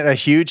wasn't a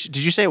huge. Did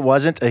you say it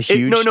wasn't a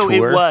huge tour? No,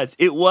 it was.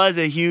 It was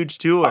a huge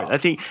tour. I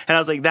think, and I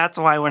was like, that's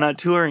why we're not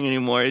touring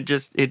anymore. It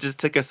just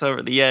took us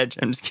over the edge.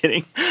 I'm just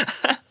kidding.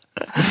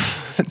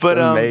 It's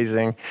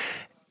amazing.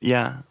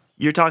 Yeah,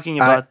 you're talking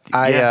about.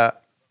 I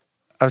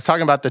was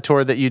talking about the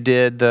tour that you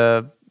did.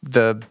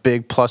 The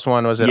big plus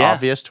one, was it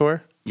Obvious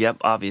tour? Yep,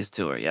 Obvious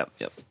tour. Yep.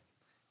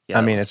 Yeah,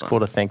 I mean, it's cool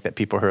to think that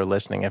people who are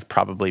listening have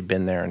probably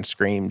been there and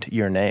screamed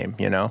your name.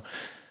 You know,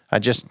 I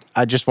just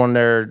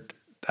wondered.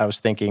 I was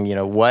thinking,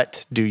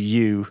 what do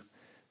you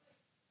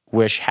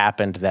wish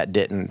happened that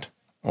didn't,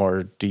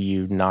 or do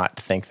you not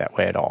think that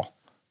way at all?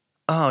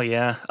 Oh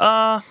yeah.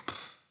 I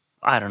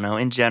don't know.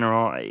 In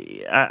general,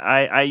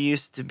 I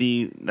used to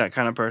be that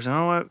kind of person.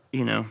 I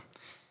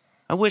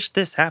wish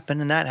this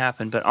happened and that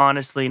happened. But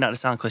honestly, not to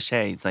sound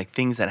cliche, it's like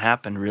things that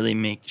happen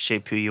really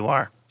shape who you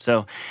are.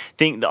 So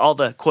think all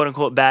the quote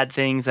unquote bad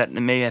things that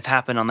may have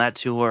happened on that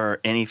tour, or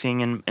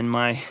anything in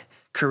my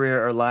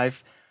career or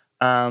life.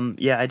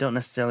 I don't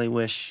necessarily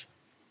wish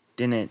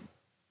didn't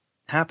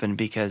happen,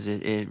 because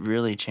it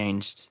really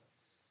changed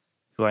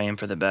who I am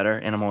for the better,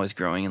 and I'm always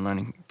growing and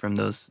learning from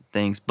those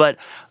things. But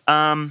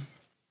I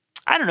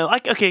don't know.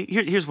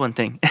 Here's one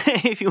thing.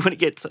 If you want to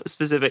get so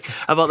specific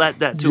about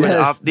that tour,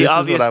 the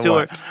Obvious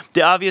tour.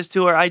 The Obvious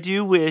tour. I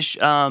do wish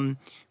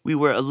we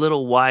were a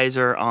little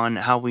wiser on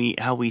how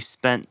we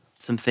spent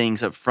some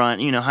things up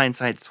front.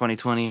 Hindsight's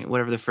 20/20,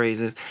 whatever the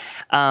phrase is.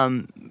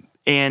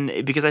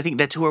 And because I think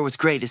that tour was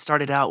great. It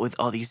started out with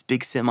all these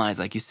big semis,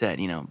 like you said,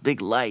 big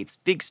lights,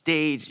 big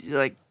stage,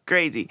 like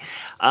crazy.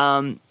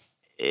 And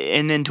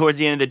then towards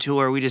the end of the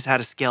tour, we just had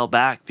to scale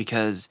back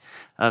because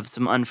of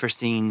some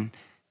unforeseen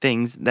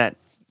things that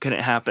couldn't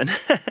happen.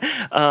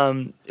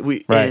 And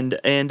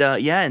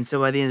so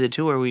by the end of the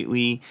tour,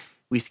 we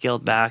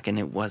scaled back, and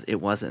it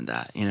wasn't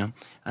that,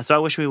 So I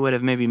wish we would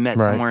have maybe met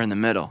somewhere in the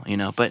middle,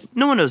 But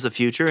no one knows the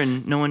future,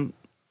 and no one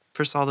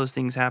foresaw those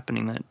things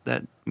happening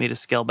that made us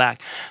scale back.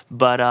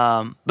 But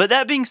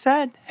that being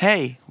said,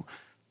 hey,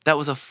 that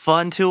was a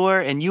fun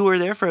tour, and you were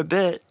there for a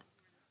bit,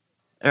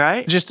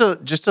 right? Just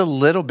a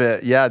little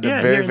bit, yeah. The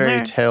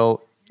very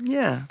tail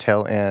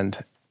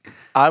end.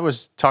 I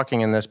was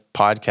talking in this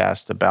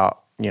podcast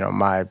about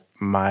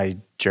my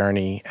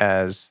journey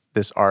as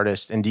this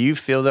artist, and do you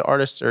feel that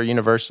artists are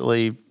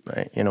universally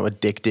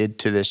addicted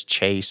to this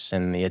chase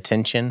and the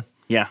attention?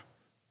 Yeah.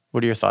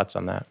 What are your thoughts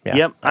on that? Yeah,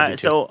 yep.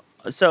 So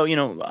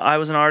I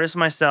was an artist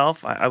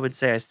myself. I would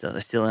say I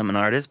still am an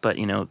artist, but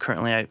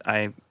currently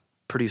I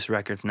produce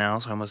records now,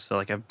 so I almost feel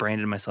like I've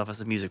branded myself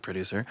as a music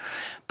producer.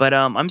 But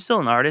I'm still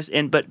an artist,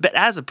 but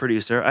as a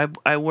producer,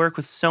 I work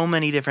with so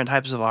many different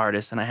types of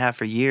artists, and I have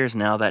for years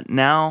now, that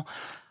now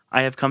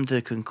I have come to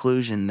the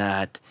conclusion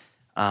that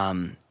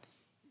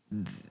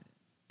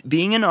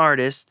being an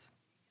artist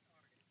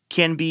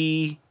can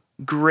be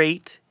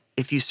great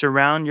if you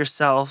surround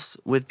yourselves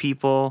with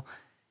people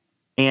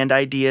and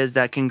ideas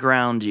that can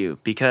ground you.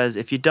 Because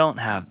if you don't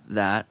have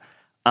that,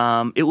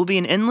 it will be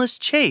an endless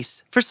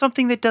chase for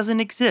something that doesn't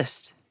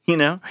exist, you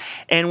know?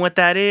 And what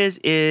that is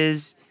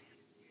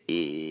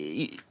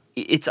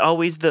it's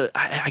always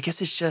I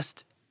guess it's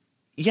just,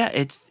 yeah,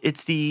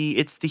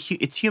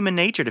 it's human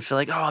nature to feel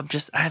like, oh,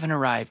 I haven't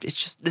arrived.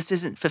 It's just, this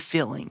isn't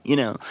fulfilling, you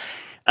know?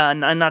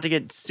 And not to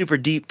get super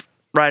deep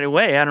right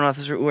away. I don't know if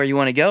this is where you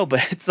want to go,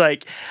 but it's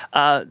like,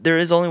 there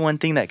is only one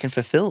thing that can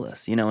fulfill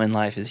us, you know, in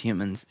life as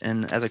humans.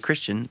 And as a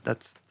Christian,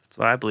 that's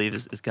what I believe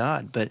is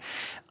God. But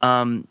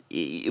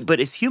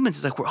as humans,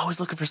 it's like, we're always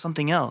looking for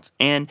something else.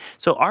 And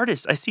so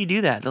artists, I see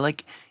do that. They're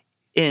like,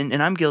 and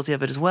I'm guilty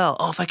of it as well.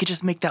 Oh, if I could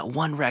just make that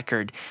one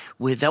record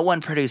with that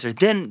one producer,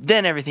 then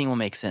everything will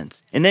make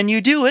sense. And then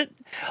you do it.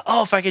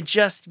 Oh, if I could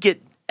just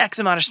get X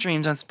amount of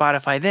streams on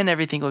Spotify, then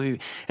everything will be.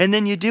 And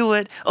then you do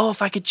it. Oh,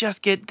 if I could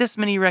just get this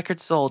many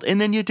records sold,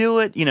 and then you do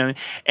it. You know,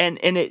 and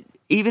it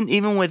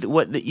even with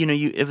what the, you know,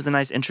 it was a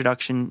nice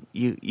introduction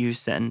you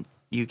sent,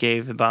 you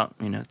gave about,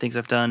 you know, things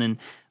I've done, and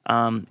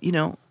you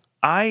know,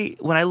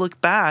 when I look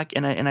back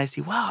and I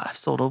see, wow, I've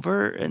sold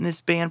over, in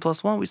this band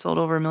Plus One, we sold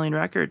over 1 million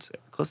records,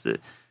 close to,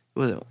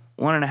 was it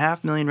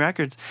 1.5 million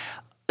records.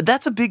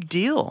 That's a big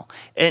deal.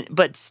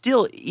 But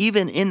still,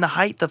 even in the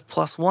height of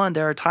Plus One,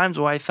 there are times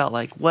where I felt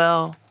like,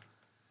 well,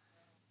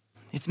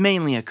 it's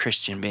mainly a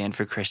Christian band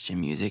for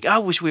Christian music. I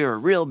wish we were a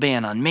real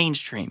band on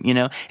mainstream, you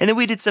know? And then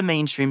we did some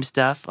mainstream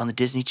stuff on the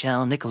Disney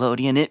Channel,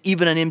 Nickelodeon,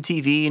 even on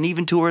MTV, and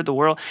even toured the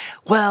world.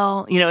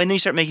 Well, you know, and then you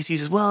start making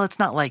excuses. Well, it's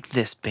not like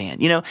this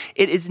band. You know,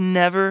 it is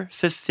never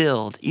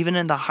fulfilled. Even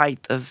in the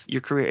height of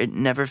your career, it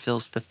never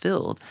feels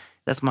fulfilled.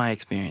 That's my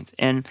experience.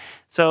 And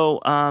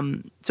so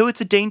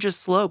it's a dangerous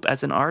slope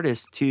as an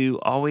artist to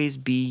always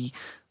be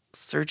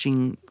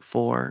searching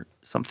for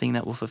something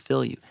that will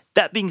fulfill you.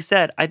 That being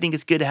said, I think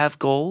it's good to have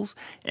goals,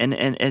 and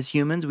as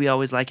humans, we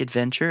always like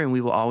adventure, and we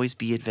will always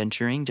be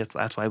adventuring.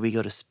 That's why we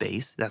go to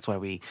space. That's why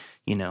we,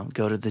 you know,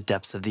 go to the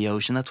depths of the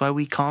ocean. That's why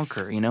we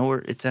conquer. You know,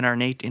 it's in our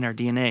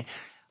DNA.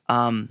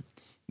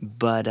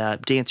 But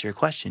to answer your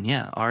question,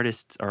 yeah,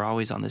 artists are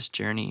always on this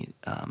journey.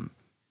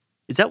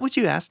 Is that what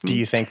you asked me? Do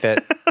you think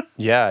that?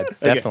 Yeah,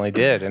 I definitely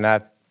did,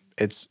 and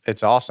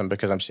it's awesome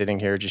because I'm sitting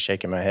here just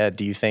shaking my head.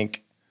 Do you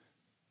think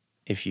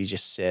if you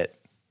just sit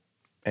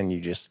and you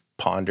just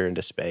ponder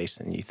into space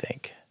and you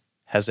think,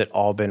 has it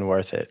all been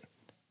worth it?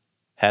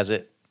 Has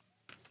it?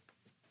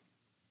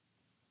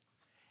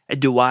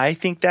 Do I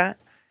think that?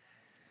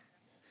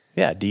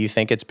 Yeah. Do you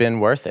think it's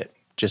been worth it?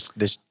 Just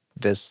this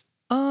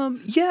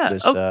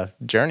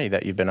journey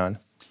that you've been on.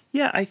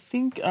 Yeah, I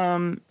think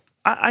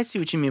I see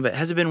what you mean, but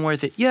has it been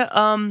worth it?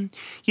 Yeah.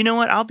 You know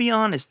what? I'll be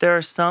honest. There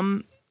are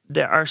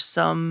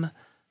some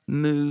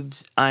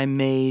moves I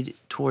made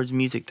towards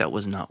music that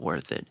was not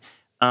worth it.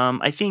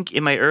 I think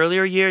in my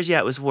earlier years,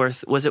 yeah, was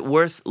it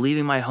worth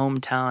leaving my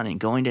hometown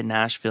and going to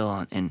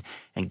Nashville and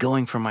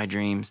going for my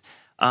dreams?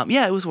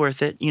 Yeah, it was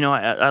worth it. You know,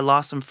 I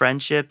lost some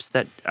friendships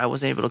that I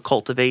wasn't able to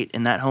cultivate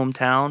in that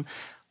hometown.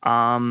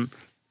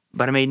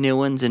 But I made new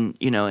ones, and,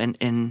 you know,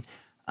 and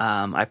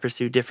I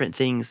pursued different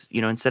things.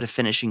 You know, instead of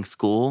finishing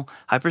school,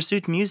 I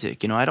pursued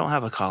music. You know, I don't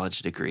have a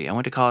college degree. I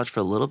went to college for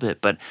a little bit,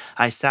 but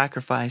I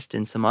sacrificed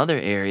in some other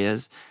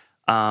areas.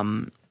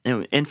 And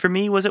for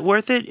me, was it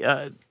worth it?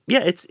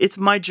 Yeah, it's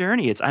my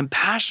journey. I'm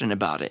passionate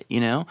about it, you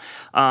know?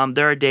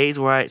 There are days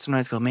where I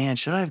sometimes go, man,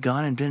 should I have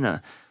gone and been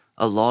a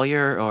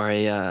lawyer or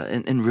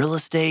in real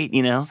estate,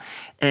 you know?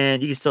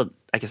 And you can still,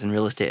 I guess in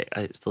real estate,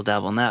 I still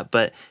dabble in that.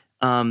 But,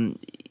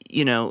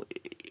 you know,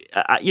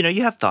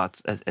 you have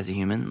thoughts as a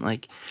human.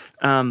 Like,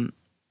 but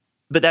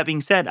that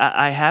being said,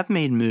 I have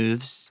made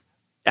moves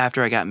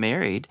after I got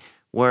married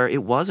where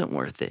it wasn't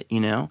worth it, you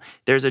know?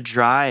 There's a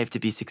drive to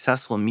be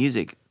successful in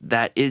music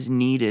that is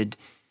needed,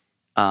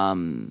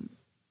 where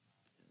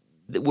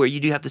you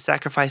do have to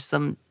sacrifice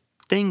some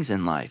things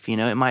in life, you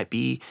know? It might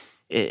be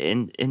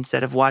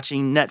instead of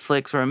watching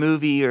Netflix or a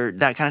movie or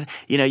that kind of,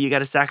 you know, you got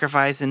to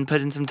sacrifice and put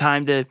in some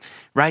time to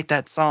write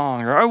that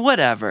song or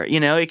whatever, you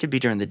know? It could be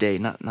during the day,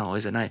 not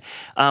always at night.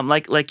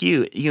 Like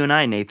you and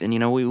I, Nathan, you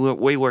know,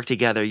 we work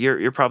together.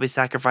 You're probably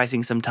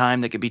sacrificing some time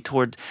that could be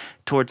towards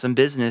some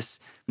business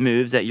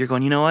moves that you're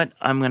going, you know what,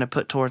 I'm going to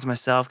put towards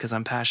myself because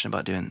I'm passionate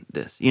about doing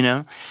this, you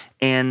know?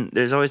 And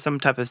there's always some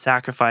type of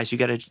sacrifice. You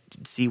got to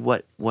see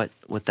what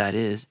that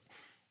is.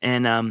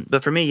 And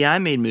but for me, yeah, I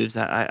made moves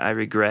that I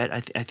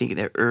regret. I think in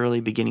the early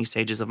beginning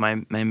stages of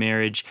my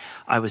marriage,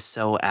 I was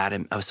so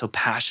adamant, I was so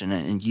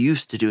passionate and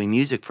used to doing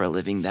music for a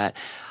living that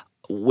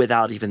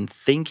without even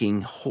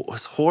thinking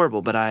was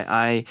horrible. But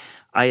I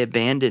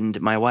abandoned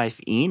my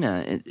wife,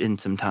 Ina, in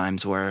some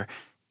times where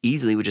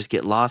easily would just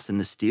get lost in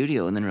the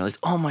studio and then realize,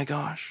 oh my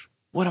gosh,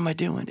 what am I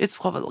doing? It's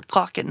 12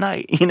 o'clock at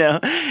night, you know?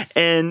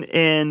 And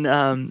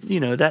you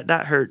know,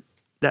 that hurt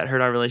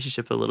our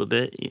relationship a little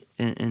bit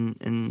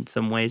in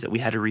some ways that we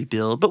had to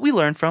rebuild, but we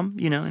learned from,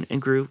 you know, and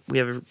grew. We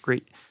have a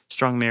great,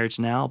 strong marriage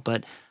now,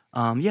 but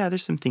yeah,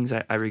 there's some things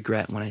I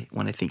regret when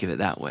I think of it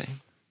that way.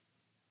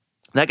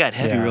 That got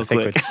heavy Yeah, real I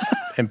think quick.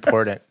 it's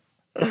important.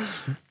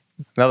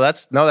 No,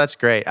 that's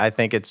great. I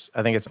think it's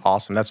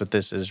awesome. That's what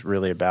this is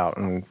really about,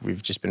 and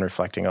we've just been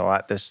reflecting a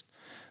lot this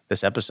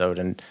episode.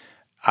 And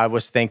I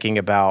was thinking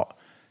about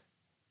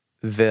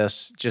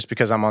this just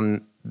because I'm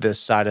on this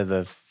side of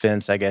the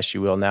fence, I guess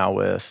you will now,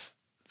 with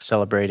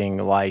celebrating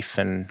life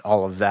and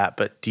all of that.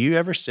 But do you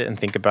ever sit and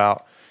think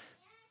about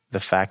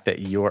the fact that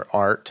your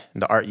art,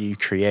 the art you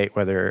create,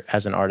 whether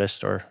as an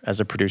artist or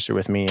as a producer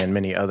with me and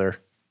many other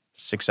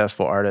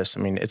successful artists, I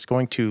mean, it's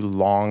going to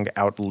long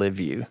outlive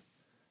you?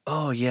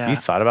 Oh yeah. You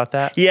thought about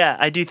that? Yeah,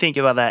 I do think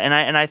about that,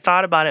 and I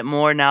thought about it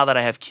more now that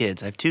I have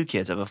kids. I have 2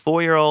 kids. I have a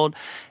 4-year-old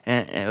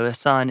and a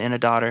son and a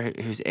daughter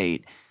who's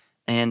 8,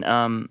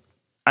 and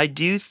I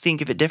do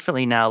think of it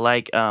differently now.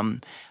 Like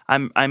I'm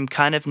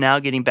kind of now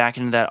getting back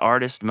into that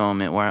artist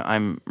moment where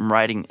I'm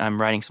writing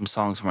some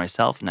songs for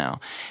myself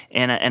now,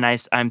 and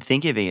I'm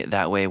thinking of it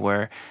that way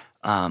where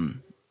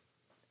I'm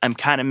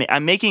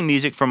making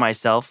music for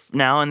myself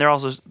now, and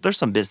there's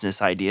some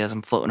business ideas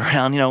I'm floating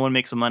around. I want to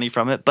make some money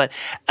from it. But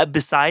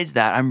besides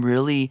that, I'm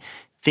really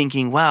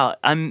thinking, wow,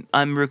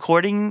 I'm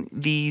recording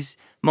these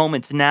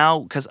moments now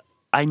because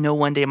I know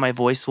one day my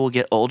voice will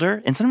get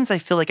older, and sometimes I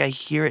feel like I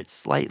hear it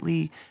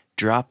slightly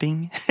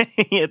dropping.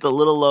 It's a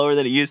little lower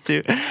than it used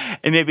to,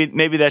 and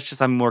maybe that's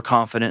just I'm more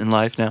confident in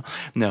life now.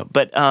 No,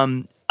 but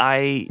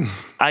I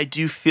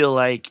do feel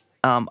like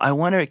I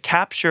want to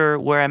capture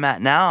where I'm at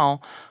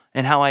now.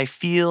 And how I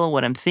feel,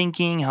 what I'm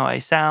thinking, how I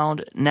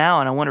sound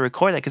now, and I want to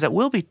record that because that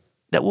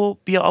will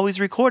be always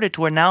recorded. To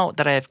where now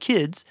that I have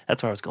kids,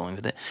 that's where I was going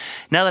with it.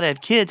 Now that I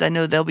have kids, I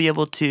know they'll be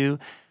able to,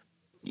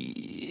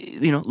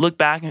 look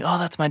back and oh,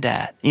 that's my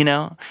dad,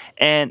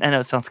 And I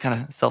know it sounds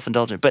kind of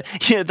self-indulgent, but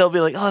they'll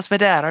be like, oh, that's my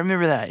dad. I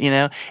remember that,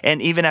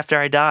 And even after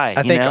I die,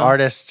 I think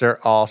artists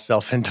are all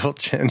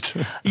self-indulgent.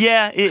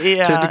 Yeah, To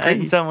a degree.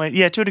 in some way,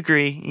 yeah, to a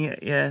degree,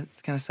 yeah,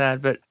 it's kind of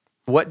sad, but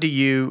What do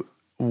you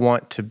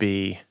want to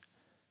be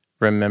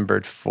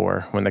remembered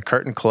for when the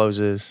curtain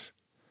closes,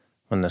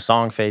 when the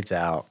song fades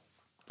out?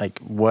 Like,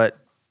 what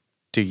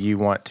do you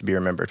want to be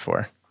remembered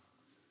for?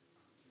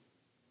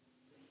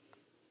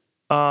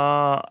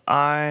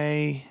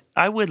 I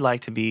would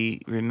like to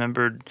be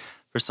remembered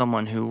for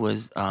someone who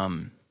was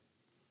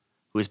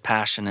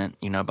passionate,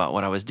 about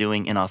what I was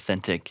doing and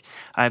authentic.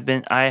 I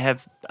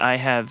have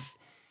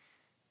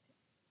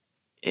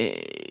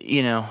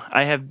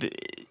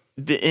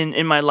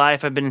in my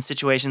life, I've been in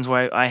situations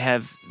where I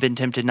have been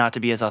tempted not to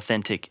be as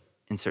authentic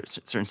in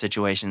certain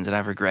situations, and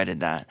I've regretted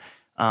that.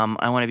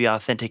 I want to be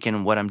authentic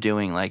in what I'm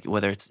doing, like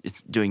whether it's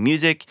doing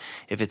music,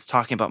 if it's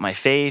talking about my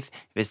faith,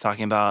 if it's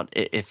talking about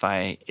if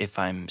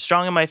I'm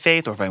strong in my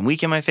faith or if I'm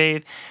weak in my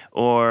faith,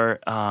 or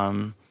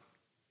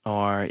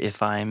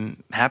if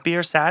I'm happy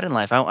or sad in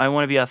life. I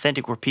want to be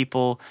authentic where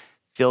people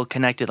feel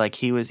connected, like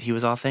he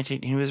was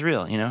authentic and he was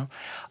real,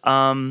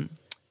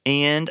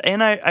 And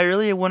I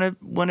really want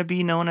to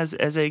be known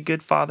as a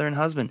good father and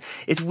husband.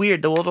 It's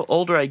weird. The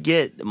older I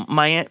get,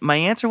 my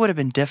answer would have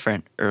been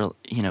different.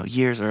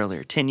 Years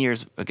earlier, 10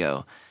 years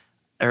ago,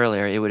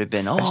 earlier it would have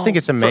been. Oh, I just think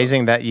it's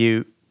amazing that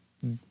you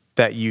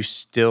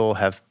still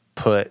have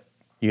put.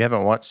 You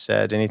haven't once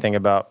said anything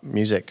about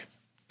music.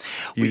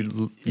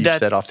 You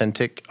said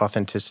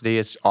authenticity.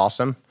 It's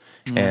awesome,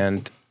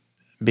 and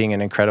being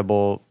an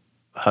incredible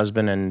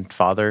husband and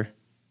father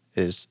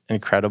is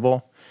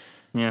incredible.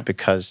 Yeah,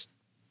 because.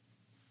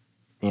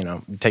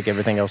 Take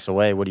everything else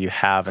away, what do you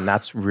have? And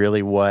that's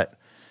really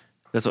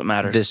that's what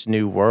matters. This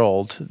new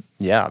world,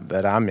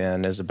 that I'm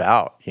in is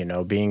about.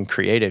 Being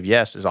creative,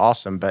 yes, is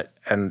awesome,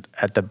 and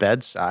at the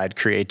bedside,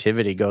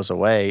 creativity goes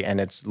away,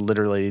 and it's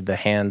literally the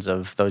hands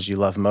of those you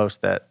love most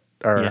that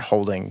are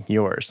holding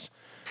yours.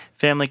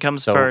 Family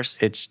comes So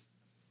first. It's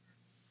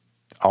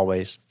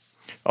always.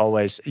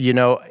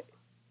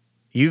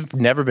 You've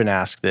never been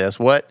asked this.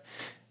 What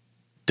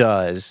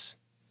does...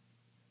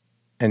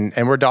 And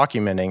we're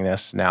documenting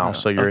this now,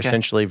 so you're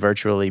essentially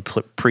virtually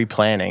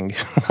pre-planning.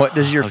 What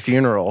does your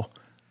funeral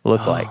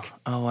look like?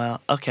 Oh, wow.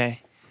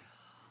 Okay.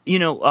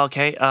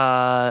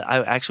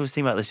 I actually was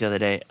thinking about this the other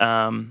day.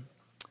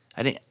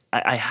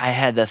 I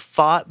had the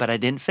thought, but I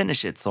didn't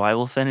finish it, so I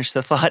will finish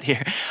the thought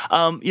here.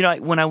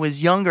 When I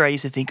was younger, I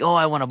used to think,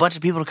 I want a bunch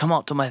of people to come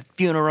out to my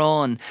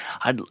funeral, and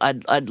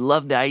I'd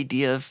love the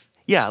idea of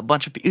a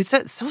bunch of people.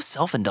 It's so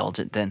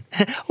self-indulgent then.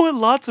 I want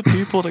lots of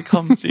people to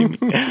come see me.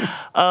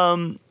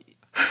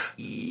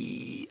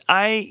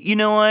 You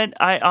know what?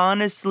 I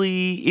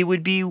honestly, it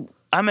would be.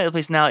 I'm at a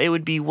place now. It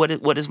would be what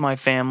does my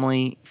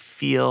family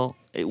feel?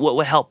 What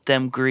would help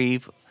them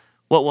grieve?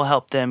 What will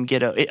help them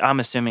get? I'm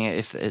assuming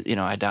if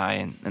I die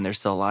and they're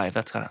still alive.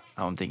 That's kind of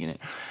how I'm thinking it.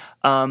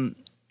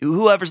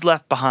 Whoever's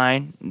left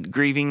behind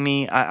grieving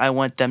me, I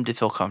want them to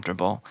feel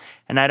comfortable,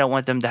 and I don't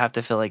want them to have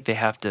to feel like they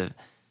have to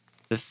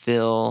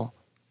fulfill.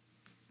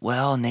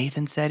 Well,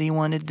 Nathan said he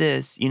wanted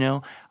this,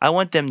 I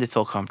want them to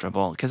feel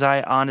comfortable because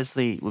I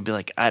honestly would be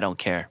like, I don't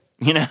care,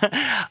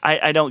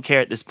 I don't care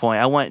at this point.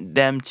 I want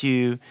them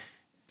to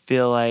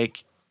feel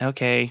like,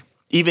 okay,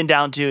 even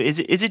down to, is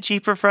it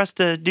cheaper for us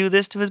to do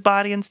this to his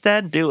body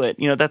instead? Do it.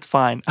 That's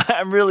fine.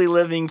 I'm really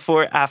living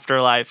for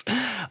afterlife.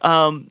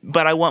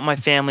 But I want my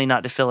family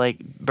not to feel like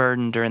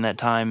burdened during that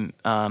time,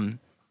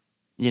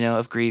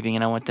 of grieving.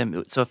 And I want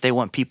them, so if they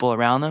want people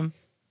around them,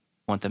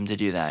 I want them to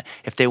do that.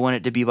 If they want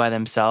it to be by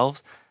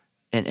themselves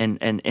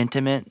and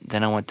intimate,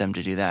 then I want them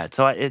to do that.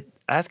 So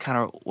that's kind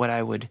of what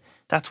I would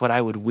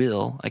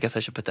will. I guess I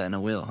should put that in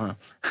a will, huh?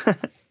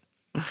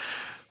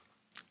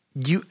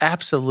 You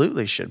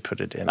absolutely should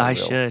put it in a will. I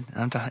should.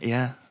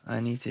 I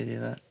need to do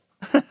that.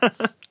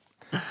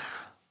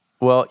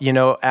 Well,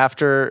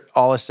 after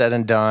all is said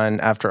and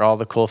done, after all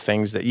the cool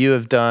things that you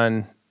have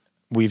done,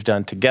 we've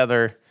done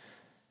together,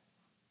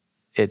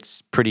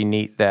 it's pretty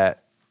neat that,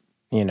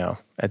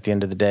 at the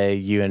end of the day,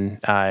 you and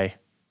I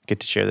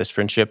get to share this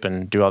friendship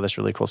and do all this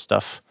really cool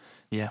stuff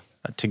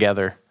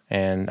together.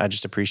 And I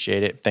just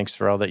appreciate it. Thanks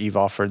for all that you've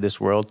offered this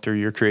world through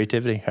your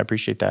creativity. I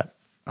appreciate that.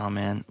 Oh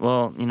man.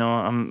 Well,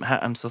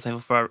 I'm so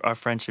thankful for our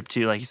friendship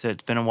too. Like you said,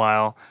 it's been a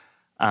while.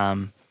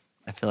 I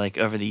feel like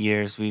over the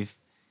years we've,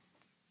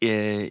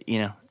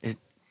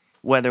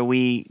 whether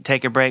we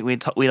take a break, we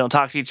don't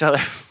talk to each other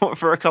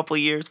for a couple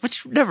of years,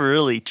 which never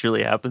really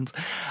truly happens.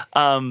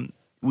 I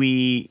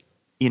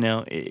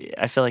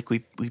feel like we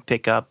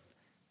pick up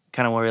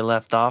kind of where we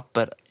left off,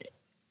 but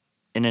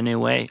in a new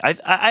way.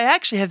 I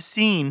actually have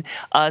seen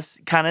us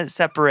kind of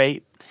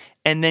separate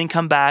and then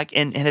come back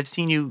and have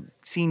seen you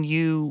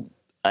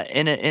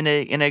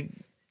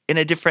in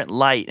a different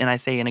light, and I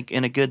say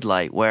in a good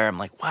light, where I'm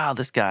like, wow,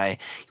 this guy,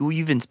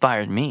 you've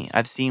inspired me.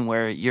 I've seen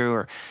where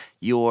your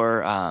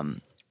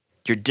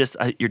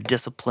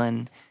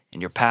discipline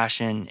and your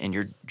passion and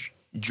your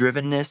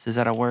drivenness, is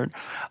that a word,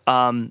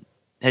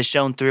 has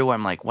shown through. Where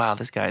I'm like, wow,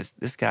 this guy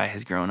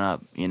has grown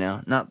up.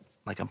 Not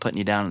like I'm putting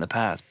you down in the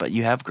past, but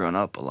you have grown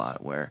up a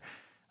lot. Where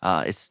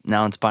it's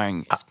now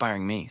inspiring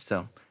me.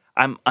 So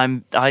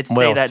I'd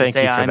say that to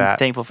say I'm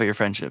thankful for your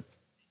friendship.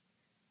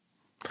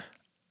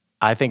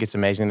 I think it's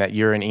amazing that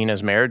your and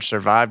Ina's marriage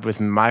survived with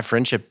my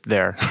friendship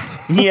there.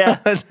 Yeah.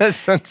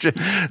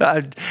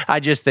 I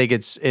just think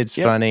it's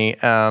funny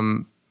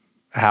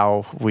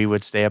how we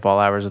would stay up all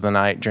hours of the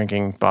night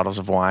drinking bottles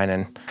of wine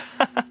and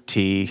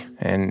tea,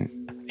 and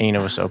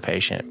Ina was so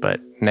patient.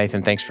 But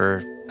Nathan, thanks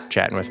for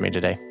chatting with me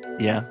today.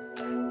 Yeah.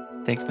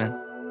 Thanks, man.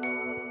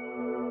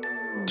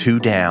 2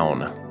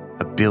 down,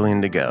 1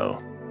 billion to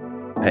go.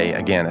 Hey,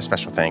 again, a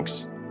special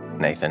thanks,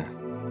 Nathan.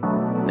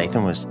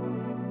 Nathan was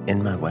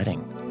in my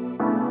wedding.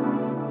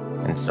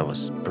 And so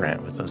was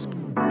Brent with his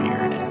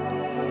beard.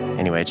 And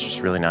anyway, it's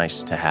just really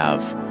nice to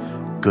have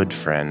good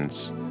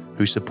friends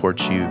who support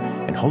you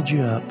and hold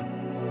you up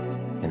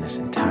in this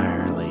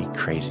entirely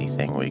crazy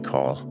thing we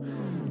call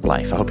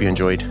life. I hope you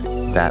enjoyed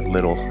that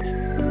little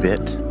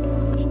bit.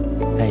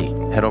 Hey,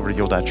 head over to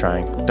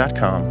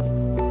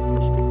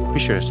you'll-die-trying.com. Be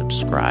sure to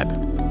subscribe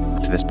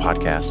to this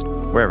podcast,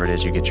 wherever it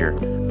is you get your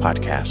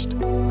podcast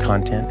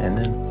content, and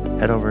then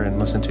head over and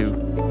listen to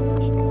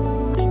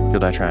You'll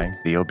Die Trying,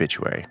 the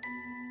obituary.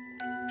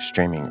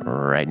 Streaming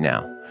right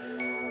now.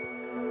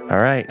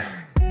 All right,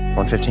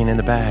 115 in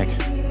the bag.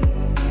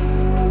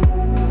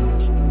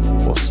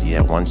 We'll see you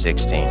at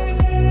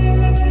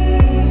 116.